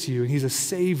given to you, and he's a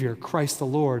savior, Christ the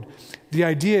Lord. The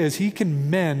idea is he can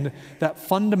mend that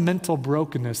fundamental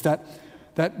brokenness,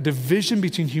 that division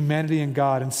between humanity and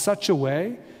God in such a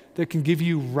way that can give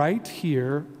you right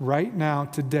here, right now,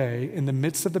 today, in the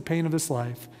midst of the pain of this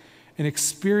life, an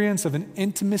experience of an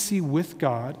intimacy with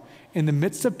God in the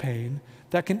midst of pain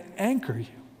that can anchor you,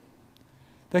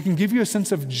 that can give you a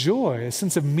sense of joy, a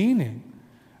sense of meaning,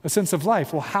 a sense of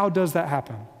life. Well, how does that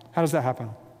happen? How does that happen?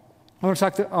 I want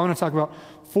to talk about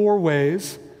 4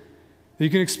 ways that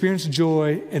you can experience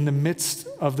joy in the midst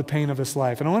of the pain of this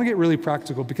life. And I want to get really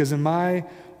practical because in my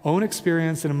own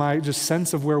experience and in my just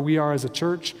sense of where we are as a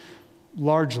church,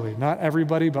 largely, not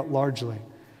everybody, but largely,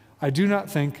 I do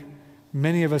not think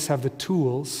many of us have the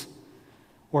tools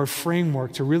or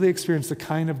framework to really experience the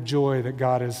kind of joy that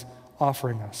God is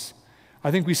offering us.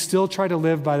 I think we still try to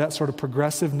live by that sort of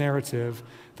progressive narrative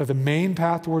that the main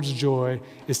path towards joy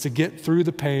is to get through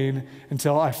the pain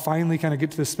until I finally kind of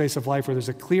get to this space of life where there's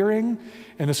a clearing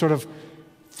and the sort of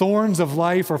thorns of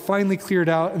life are finally cleared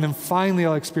out, and then finally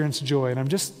I'll experience joy. And I'm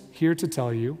just here to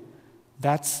tell you,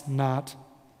 that's not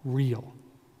real.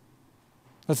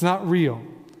 That's not real.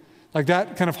 Like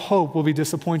that kind of hope will be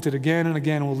disappointed again and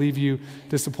again, and will leave you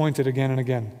disappointed again and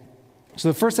again. So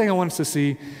the first thing I want us to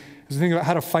see as we think about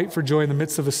how to fight for joy in the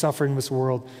midst of the suffering of this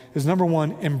world is, number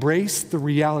 1, embrace the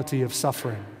reality of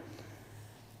suffering.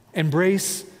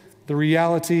 Embrace the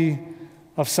reality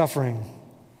of suffering.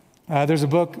 There's a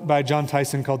book by John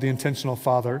Tyson called The Intentional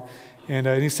Father, and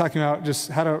he's talking about just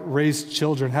how to raise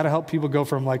children, how to help people go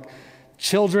from like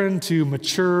children to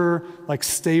mature, like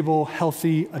stable,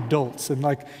 healthy adults. And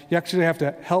like you actually have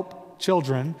to help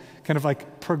children kind of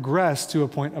like progress to a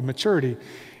point of maturity.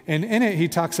 And in it, he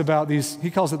talks about these, he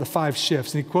calls it the 5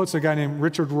 shifts. And he quotes a guy named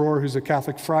Richard Rohr, who's a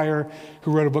Catholic friar,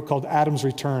 who wrote a book called Adam's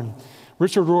Return.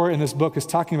 Richard Rohr in this book is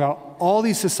talking about all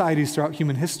these societies throughout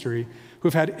human history who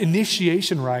have had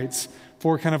initiation rites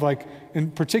for kind of like,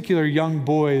 in particular, young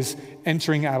boys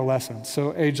entering adolescence,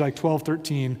 so age like 12,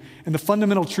 13, and the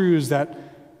fundamental truths that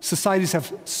societies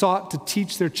have sought to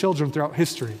teach their children throughout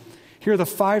history. Here are the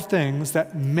 5 things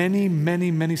that many,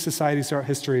 many, many societies throughout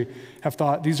history have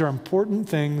thought these are important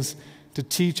things to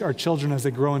teach our children as they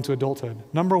grow into adulthood.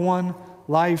 Number 1,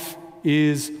 life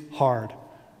is hard,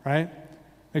 right?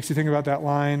 Makes you think about that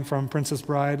line from Princess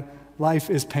Bride, life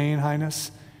is pain,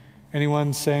 Highness.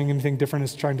 Anyone saying anything different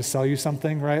is trying to sell you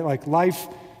something, right? Like life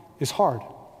is hard.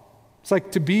 It's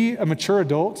like to be a mature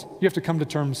adult, you have to come to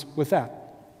terms with that.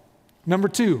 Number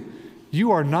 2,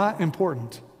 you are not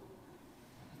important.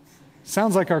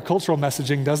 Sounds like our cultural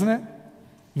messaging, doesn't it?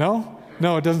 No?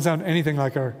 No, it doesn't sound anything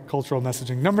like our cultural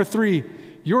messaging. Number 3,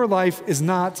 your life is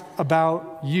not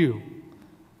about you.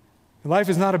 Your life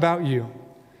is not about you.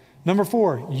 Number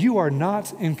 4, you are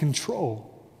not in control.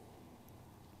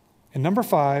 And number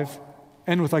 5,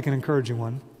 end with like an encouraging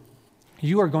one,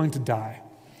 you are going to die.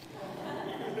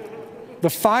 The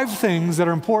 5 things that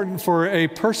are important for a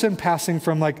person passing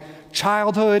from like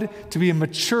childhood to be a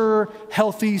mature,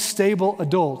 healthy, stable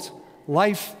adult.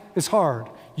 Life is hard.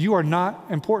 You are not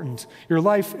important. Your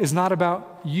life is not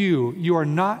about you. You are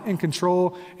not in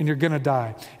control, and you're going to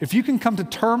die. If you can come to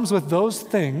terms with those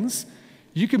things,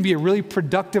 you can be a really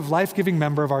productive, life-giving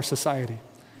member of our society.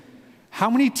 How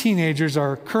many teenagers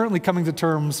are currently coming to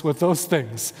terms with those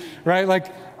things, right?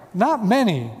 Like, not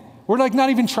many. We're like not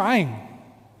even trying.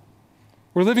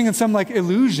 We're living in some like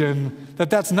illusion that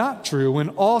that's not true when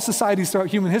all societies throughout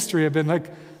human history have been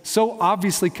like so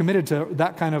obviously committed to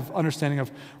that kind of understanding of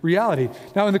reality.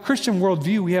 Now, in the Christian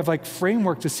worldview, we have like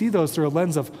framework to see those through a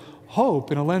lens of hope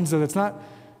and a lens that's not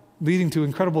leading to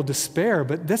incredible despair,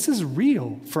 but this is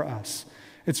real for us.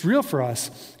 It's real for us.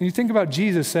 And you think about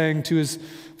Jesus saying to his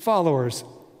followers,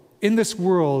 in this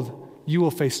world, you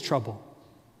will face trouble.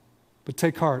 But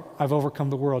take heart, I've overcome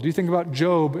the world. You think about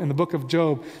Job, in the book of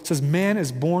Job, it says, man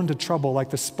is born to trouble like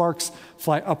the sparks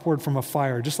fly upward from a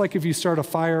fire. Just like if you start a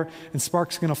fire and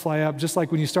sparks are going to fly up, just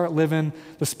like when you start living,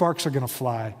 the sparks are going to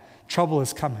fly. Trouble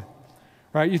is coming,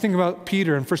 right? You think about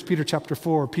Peter in 1 Peter chapter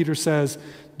 4. Peter says,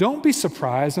 don't be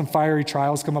surprised when fiery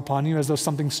trials come upon you as though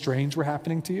something strange were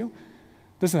happening to you.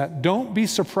 Listen to that. Don't be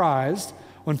surprised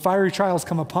when fiery trials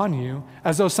come upon you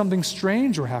as though something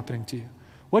strange were happening to you.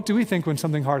 What do we think when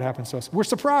something hard happens to us? We're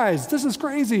surprised. This is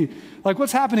crazy. Like,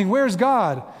 what's happening? Where's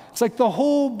God? It's like the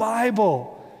whole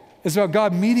Bible is about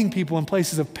God meeting people in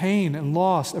places of pain and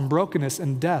loss and brokenness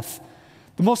and death.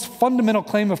 The most fundamental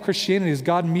claim of Christianity is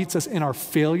God meets us in our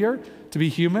failure to be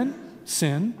human,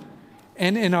 sin,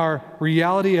 and in our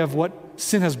reality of what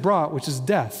sin has brought, which is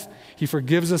death. He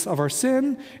forgives us of our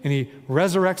sin, and he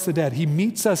resurrects the dead. He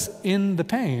meets us in the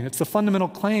pain. It's the fundamental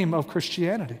claim of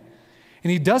Christianity. And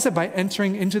he does it by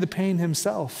entering into the pain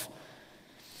himself.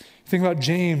 Think about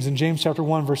James in James chapter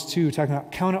 1, verse 2, talking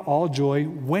about count it all joy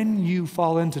when you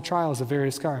fall into trials of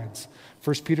various kinds.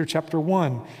 1 Peter chapter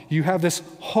 1, you have this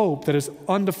hope that is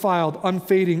undefiled,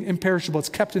 unfading, imperishable. It's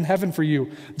kept in heaven for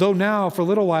you. Though now, for a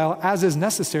little while, as is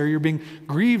necessary, you're being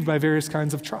grieved by various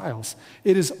kinds of trials.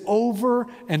 It is over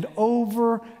and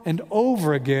over and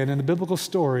over again in the biblical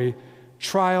story,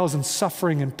 trials and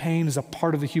suffering and pain is a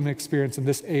part of the human experience in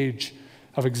this age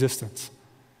of existence.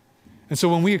 And so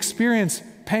when we experience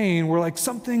pain, we're like,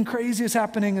 something crazy is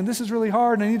happening and this is really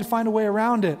hard and I need to find a way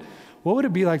around it. What would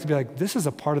it be like to be like, this is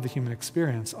a part of the human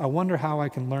experience. I wonder how I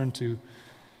can learn to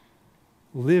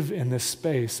live in this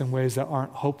space in ways that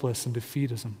aren't hopeless and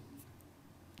defeatism.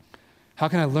 How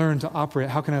can I learn to operate?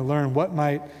 How can I learn what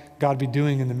might God be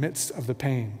doing in the midst of the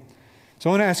pain? So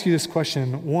I want to ask you this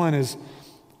question. One is,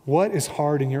 what is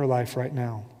hard in your life right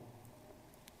now?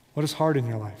 What is hard in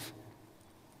your life?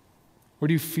 Where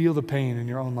do you feel the pain in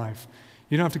your own life?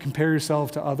 You don't have to compare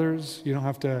yourself to others. You don't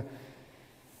have to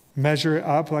measure it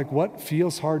up. Like, what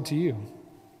feels hard to you?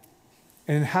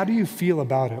 And how do you feel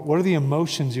about it? What are the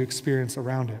emotions you experience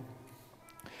around it?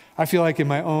 I feel like in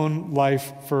my own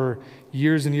life for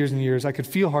years and years and years, I could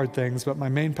feel hard things, but my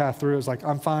main path through is like,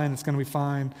 I'm fine, it's going to be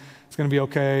fine, it's going to be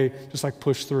okay, just like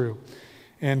push through.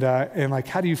 And like,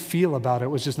 how do you feel about it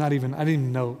was just not even, I didn't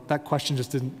even know, that question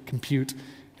just didn't compute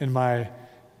in my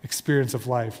experience of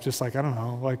life. Just like, I don't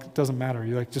know, like, it doesn't matter.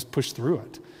 You like, just push through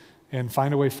it and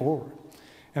find a way forward.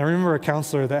 And I remember a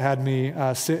counselor that had me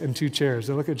sit in two chairs.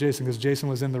 I look at Jason because Jason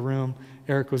was in the room,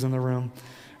 Eric was in the room.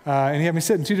 And he had me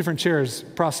sit in two different chairs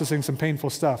processing some painful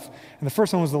stuff. And the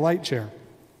first one was the light chair.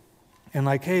 And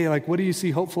like, hey, like, what do you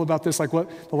see hopeful about this? Like,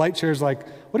 what the light chair is like,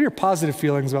 what are your positive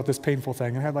feelings about this painful thing?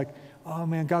 And I had like, oh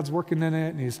man, God's working in it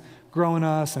and he's growing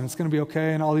us and it's going to be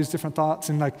okay and all these different thoughts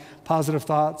and like positive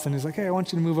thoughts. And he's like, hey, I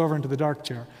want you to move over into the dark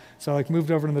chair. So I like moved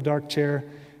over into the dark chair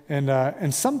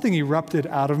and something erupted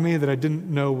out of me that I didn't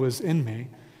know was in me.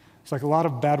 It's like a lot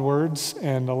of bad words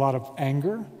and a lot of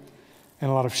anger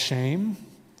and a lot of shame,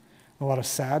 and a lot of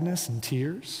sadness and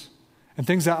tears and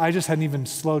things that I just hadn't even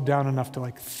slowed down enough to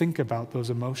like think about those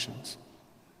emotions.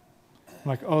 I'm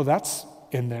like, oh, that's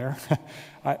in there.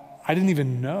 I didn't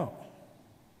even know.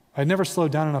 I never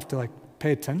slowed down enough to like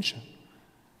pay attention.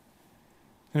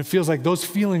 And it feels like those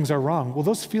feelings are wrong. Well,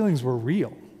 those feelings were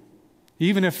real.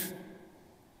 Even if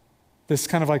this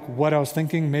kind of like what I was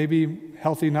thinking, maybe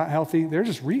healthy, not healthy, they're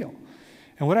just real.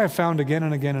 And what I've found again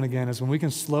and again and again is when we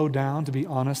can slow down to be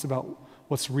honest about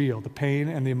what's real, the pain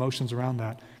and the emotions around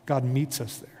that, God meets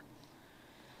us there.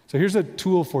 So here's a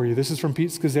tool for you. This is from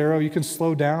Pete Scazzaro. You can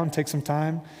slow down, take some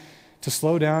time to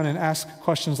slow down and ask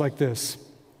questions like this.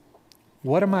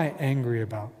 What am I angry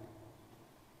about?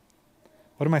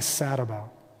 What am I sad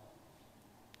about?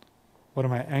 What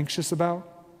am I anxious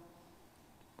about?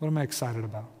 What am I excited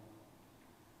about?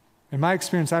 In my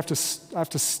experience, I have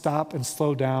to stop and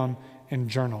slow down and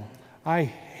journal. I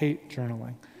hate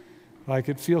journaling. Like,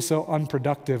 it feels so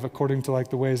unproductive according to like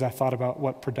the ways I thought about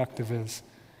what productive is.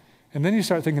 And then you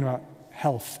start thinking about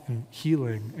health and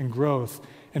healing and growth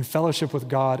and fellowship with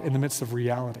God in the midst of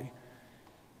reality.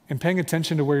 And paying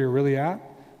attention to where you're really at.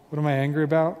 What am I angry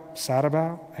about, sad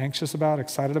about, anxious about,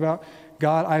 excited about?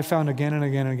 God, I found again and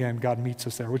again and again, God meets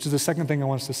us there, which is the second thing I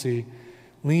want us to see.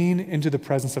 Lean into the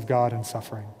presence of God in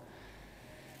suffering.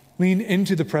 Lean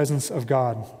into the presence of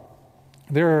God.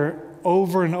 There are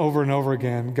over and over and over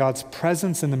again, God's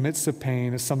presence in the midst of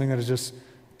pain is something that is just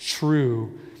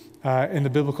true in the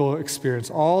biblical experience.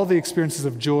 All the experiences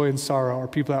of joy and sorrow are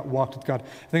people that walked with God.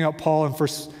 I think about Paul in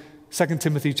 2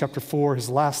 Timothy chapter 4, his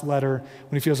last letter,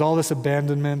 when he feels all this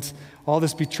abandonment, all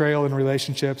this betrayal in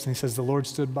relationships, and he says, the Lord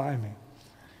stood by me.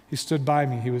 He stood by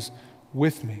me. He was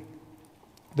with me.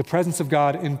 The presence of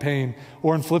God in pain.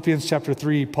 Or in Philippians chapter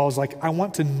 3, Paul's like, I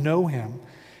want to know him.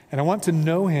 And I want to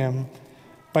know him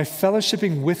by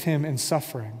fellowshipping with him in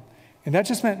suffering. And that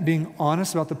just meant being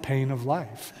honest about the pain of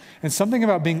life. And something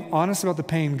about being honest about the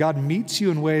pain, God meets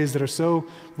you in ways that are so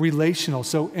relational,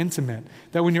 so intimate,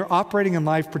 that when you're operating in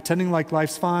life, pretending like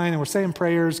life's fine, and we're saying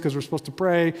prayers because we're supposed to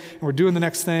pray, and we're doing the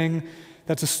next thing,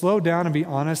 that to slow down and be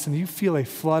honest, and you feel a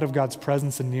flood of God's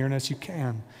presence and nearness, you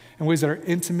can, in ways that are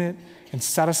intimate and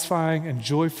satisfying and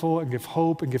joyful and give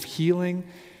hope and give healing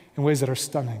in ways that are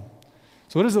stunning.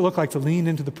 So what does it look like to lean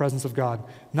into the presence of God?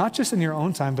 Not just in your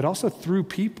own time, but also through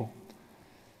people.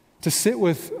 To sit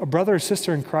with a brother or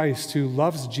sister in Christ who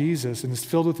loves Jesus and is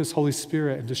filled with his Holy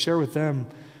Spirit and to share with them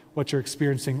what you're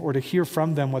experiencing or to hear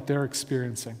from them what they're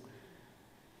experiencing.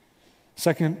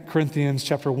 2 Corinthians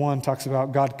chapter 1 talks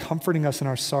about God comforting us in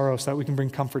our sorrow so that we can bring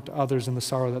comfort to others in the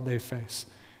sorrow that they face.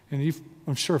 And you've,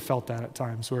 I'm sure, felt that at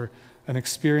times where an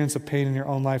experience of pain in your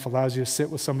own life allows you to sit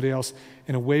with somebody else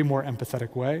in a way more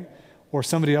empathetic way, or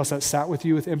somebody else that sat with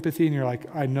you with empathy and you're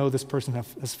like, I know this person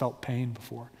has felt pain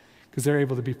before because they're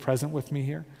able to be present with me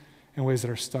here in ways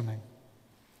that are stunning.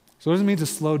 So what does it mean to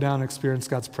slow down and experience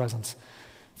God's presence?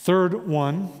 Third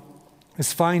one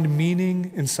is find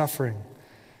meaning in suffering.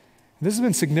 This has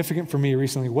been significant for me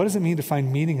recently. What does it mean to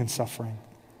find meaning in suffering?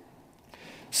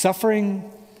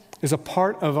 Suffering is a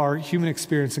part of our human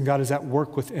experience, and God is at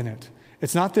work within it.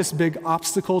 It's not this big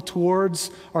obstacle towards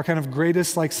our kind of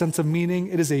greatest sense of meaning.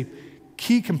 It is a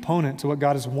key component to what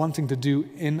God is wanting to do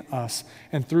in us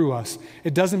and through us.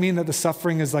 It doesn't mean that the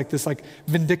suffering is this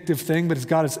vindictive thing, but it's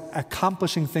God is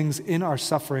accomplishing things in our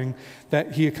suffering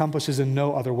that he accomplishes in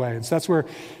no other way. And so that's where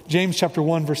James chapter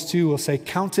 1 verse 2 will say,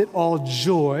 count it all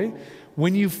joy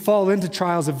when you fall into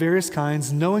trials of various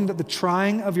kinds, knowing that the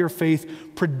trying of your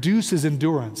faith produces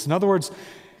endurance. In other words,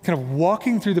 kind of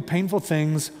walking through the painful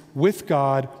things with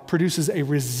God produces a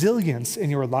resilience in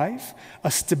your life, a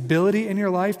stability in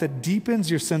your life that deepens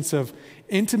your sense of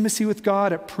intimacy with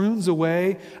God. It prunes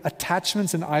away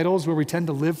attachments and idols where we tend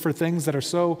to live for things that are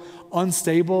so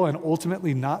unstable and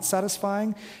ultimately not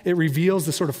satisfying. It reveals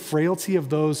the sort of frailty of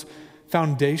those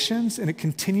foundations, and it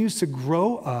continues to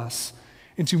grow us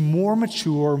into more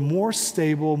mature, more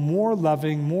stable, more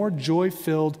loving, more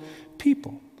joy-filled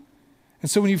people. And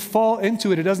so when you fall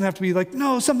into it, it doesn't have to be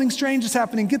no, something strange is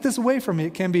happening, get this away from me.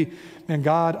 It can be, man,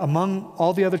 God, among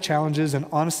all the other challenges and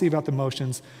honesty about the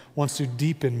emotions, wants to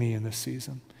deepen me in this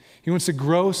season. He wants to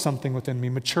grow something within me,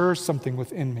 mature something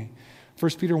within me.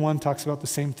 1 Peter 1 talks about the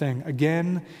same thing.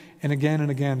 Again and again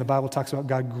and again, the Bible talks about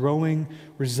God growing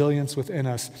resilience within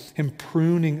us, him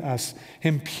pruning us,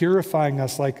 him purifying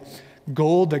us like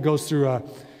gold that goes through a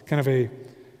kind of a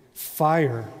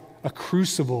fire, a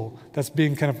crucible that's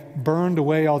being kind of burned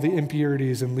away all the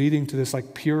impurities and leading to this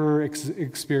pure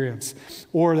experience.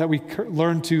 Or that we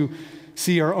learn to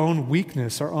see our own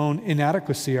weakness, our own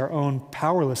inadequacy, our own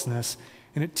powerlessness,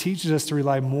 and it teaches us to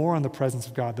rely more on the presence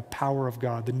of God, the power of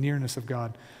God, the nearness of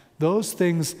God. Those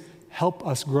things help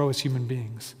us grow as human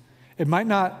beings. It might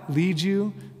not lead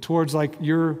you towards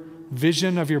your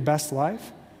vision of your best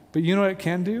life, but you know what it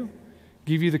can do?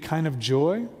 Give you the kind of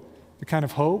joy, the kind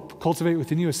of hope, cultivate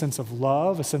within you a sense of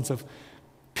love, a sense of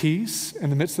peace in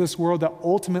the midst of this world that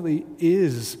ultimately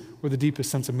is where the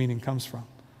deepest sense of meaning comes from.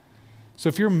 So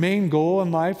if your main goal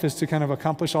in life is to kind of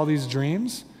accomplish all these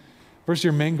dreams, versus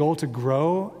your main goal to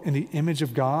grow in the image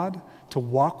of God, to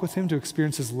walk with him, to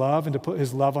experience his love and to put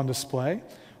his love on display,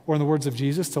 or in the words of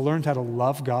Jesus, to learn how to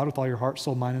love God with all your heart,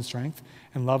 soul, mind, and strength,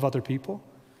 and love other people,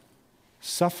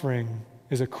 suffering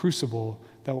is a crucible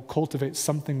that will cultivate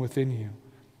something within you.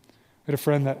 I had a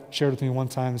friend that shared with me one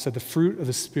time and said, the fruit of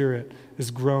the Spirit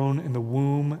is grown in the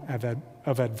womb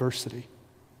of adversity.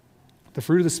 The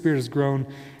fruit of the Spirit is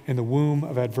grown in the womb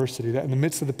of adversity, that in the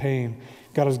midst of the pain,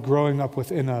 God is growing up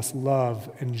within us love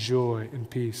and joy and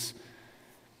peace.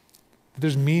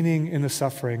 There's meaning in the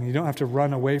suffering. You don't have to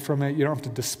run away from it. You don't have to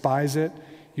despise it.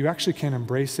 You actually can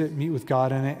embrace it, meet with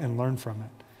God in it, and learn from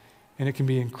it. And it can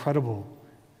be incredible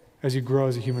as you grow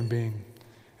as a human being.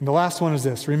 And the last one is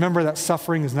this. Remember that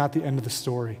suffering is not the end of the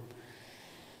story.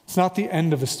 It's not the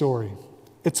end of the story.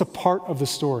 It's a part of the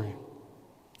story.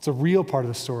 It's a real part of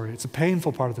the story. It's a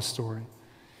painful part of the story.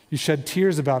 You shed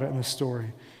tears about it in the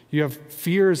story. You have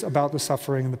fears about the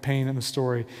suffering and the pain in the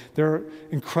story. There are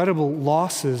incredible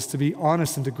losses, to be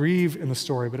honest, and to grieve in the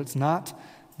story, but it's not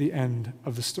the end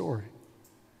of the story.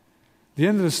 The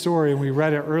end of the story, and we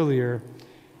read it earlier,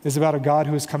 is about a God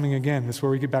who is coming again. That's where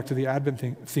we get back to the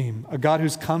Advent theme. A God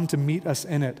who's come to meet us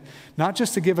in it. Not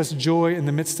just to give us joy in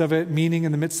the midst of it, meaning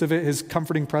in the midst of it, his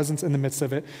comforting presence in the midst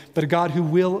of it, but a God who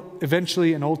will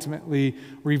eventually and ultimately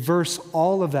reverse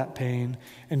all of that pain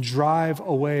and drive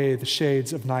away the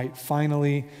shades of night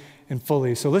finally and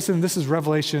fully. So listen, this is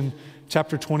Revelation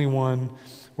chapter 21,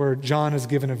 where John is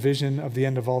given a vision of the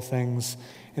end of all things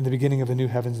in the beginning of the new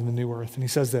heavens and the new earth. And he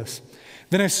says this,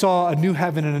 "Then I saw a new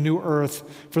heaven and a new earth,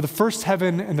 for the first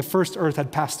heaven and the first earth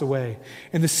had passed away,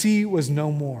 and the sea was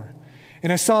no more.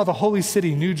 And I saw the holy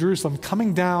city, New Jerusalem,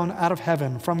 coming down out of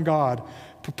heaven from God,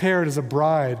 prepared as a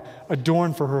bride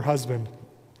adorned for her husband.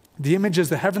 The image is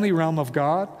the heavenly realm of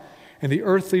God, and the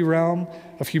earthly realm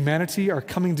of humanity are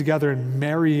coming together and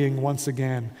marrying once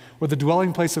again, where the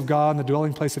dwelling place of God and the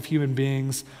dwelling place of human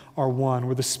beings are one,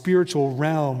 where the spiritual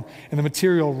realm and the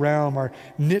material realm are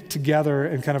knit together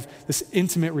in kind of this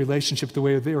intimate relationship the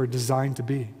way they were designed to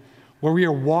be, where we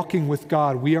are walking with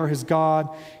God. We are his God.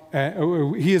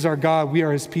 He is our God. We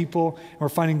are his people. And we're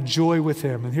finding joy with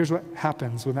him. And here's what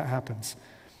happens when that happens.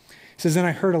 He says, then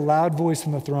I heard a loud voice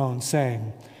from the throne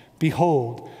saying,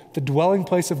 behold, the dwelling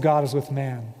place of God is with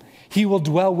man. He will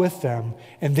dwell with them,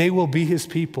 and they will be his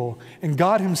people. And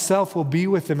God himself will be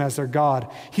with them as their God.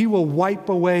 He will wipe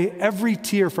away every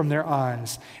tear from their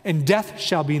eyes, and death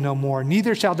shall be no more.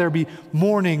 Neither shall there be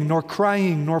mourning, nor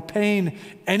crying, nor pain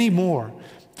any more,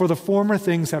 for the former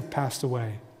things have passed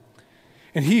away.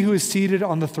 And he who is seated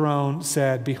on the throne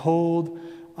said, behold,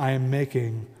 I am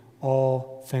making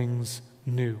all things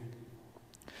new.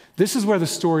 This is where the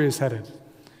story is headed.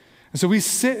 And so we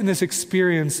sit in this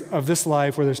experience of this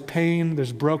life where there's pain,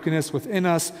 there's brokenness within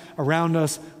us, around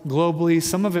us, globally.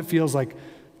 Some of it feels like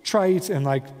trite and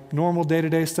like normal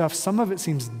day-to-day stuff. Some of it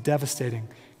seems devastating,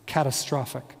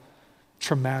 catastrophic,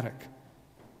 traumatic.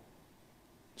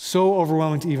 So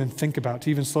overwhelming to even think about, to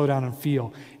even slow down and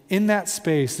feel. In that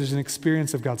space, there's an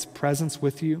experience of God's presence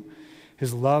with you,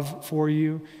 his love for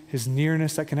you, his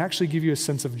nearness that can actually give you a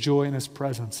sense of joy in his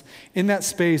presence. In that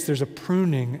space, there's a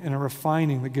pruning and a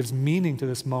refining that gives meaning to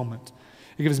this moment.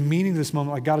 It gives meaning to this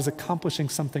moment, like God is accomplishing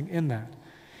something in that.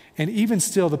 And even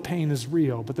still, the pain is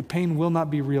real, but the pain will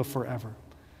not be real forever.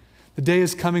 The day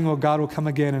is coming when God will come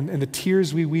again, and the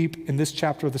tears we weep in this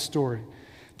chapter of the story,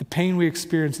 the pain we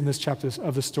experience in this chapter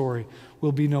of the story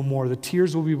will be no more. The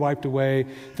tears will be wiped away.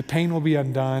 The pain will be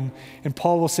undone. And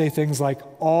Paul will say things like,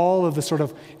 all of the sort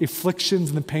of afflictions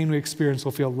and the pain we experience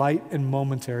will feel light and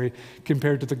momentary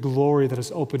compared to the glory that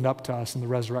has opened up to us in the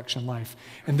resurrection life.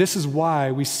 And this is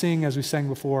why we sing, as we sang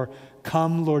before,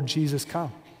 come, Lord Jesus,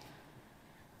 come.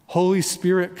 Holy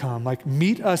Spirit, come. Like,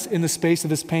 meet us in the space of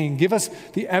this pain. Give us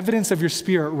the evidence of your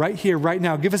Spirit right here, right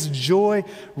now. Give us joy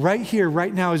right here,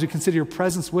 right now, as we consider your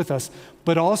presence with us,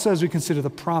 but also as we consider the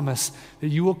promise that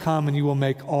you will come and you will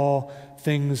make all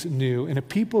things new. And a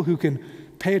people who can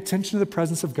pay attention to the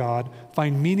presence of God,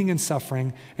 find meaning in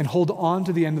suffering, and hold on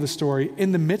to the end of the story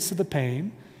in the midst of the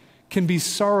pain can be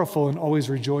sorrowful and always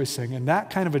rejoicing. And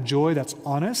that kind of a joy that's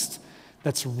honest,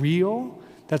 that's real,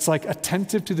 that's like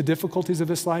attentive to the difficulties of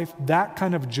this life, that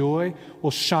kind of joy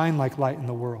will shine like light in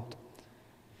the world.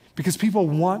 Because people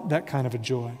want that kind of a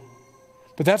joy.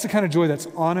 But that's the kind of joy that's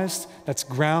honest, that's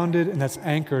grounded, and that's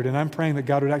anchored. And I'm praying that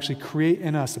God would actually create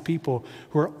in us a people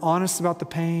who are honest about the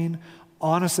pain,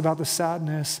 honest about the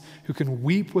sadness, who can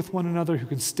weep with one another, who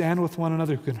can stand with one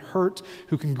another, who can hurt,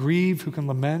 who can grieve, who can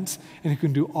lament, and who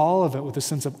can do all of it with a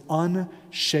sense of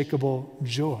unshakable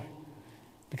joy.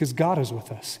 Because God is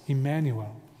with us,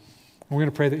 Emmanuel. And we're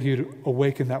going to pray that he would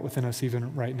awaken that within us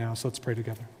even right now. So let's pray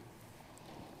together.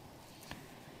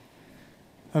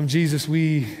 Jesus,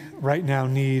 we right now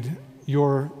need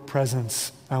your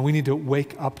presence. We need to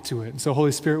wake up to it. And so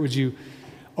Holy Spirit, would you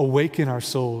awaken our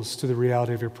souls to the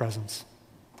reality of your presence?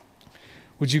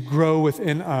 Would you grow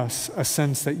within us a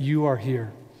sense that you are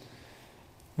here?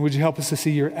 And would you help us to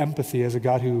see your empathy as a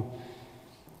God who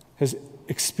has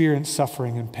experienced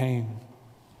suffering and pain?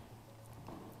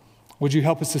 Would you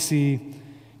help us to see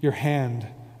your hand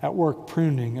at work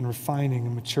pruning and refining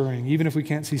and maturing, even if we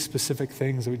can't see specific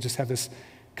things, that we just have this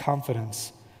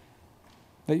confidence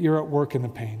that you're at work in the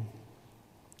pain,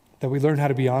 that we learn how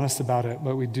to be honest about it,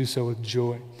 but we do so with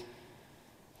joy.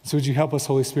 So would you help us,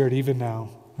 Holy Spirit, even now?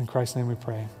 In Christ's name we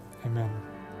pray. Amen.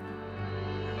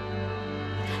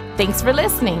 Thanks for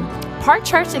listening. Park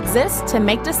Church exists to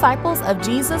make disciples of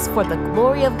Jesus for the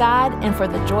glory of God and for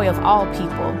the joy of all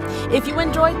people. If you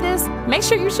enjoyed this, make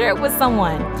sure you share it with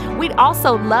someone. We'd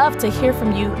also love to hear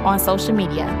from you on social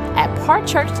media at Park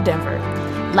Church Denver.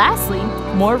 Lastly,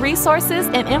 more resources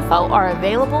and info are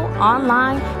available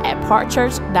online at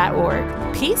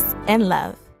parkchurch.org. Peace and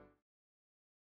love.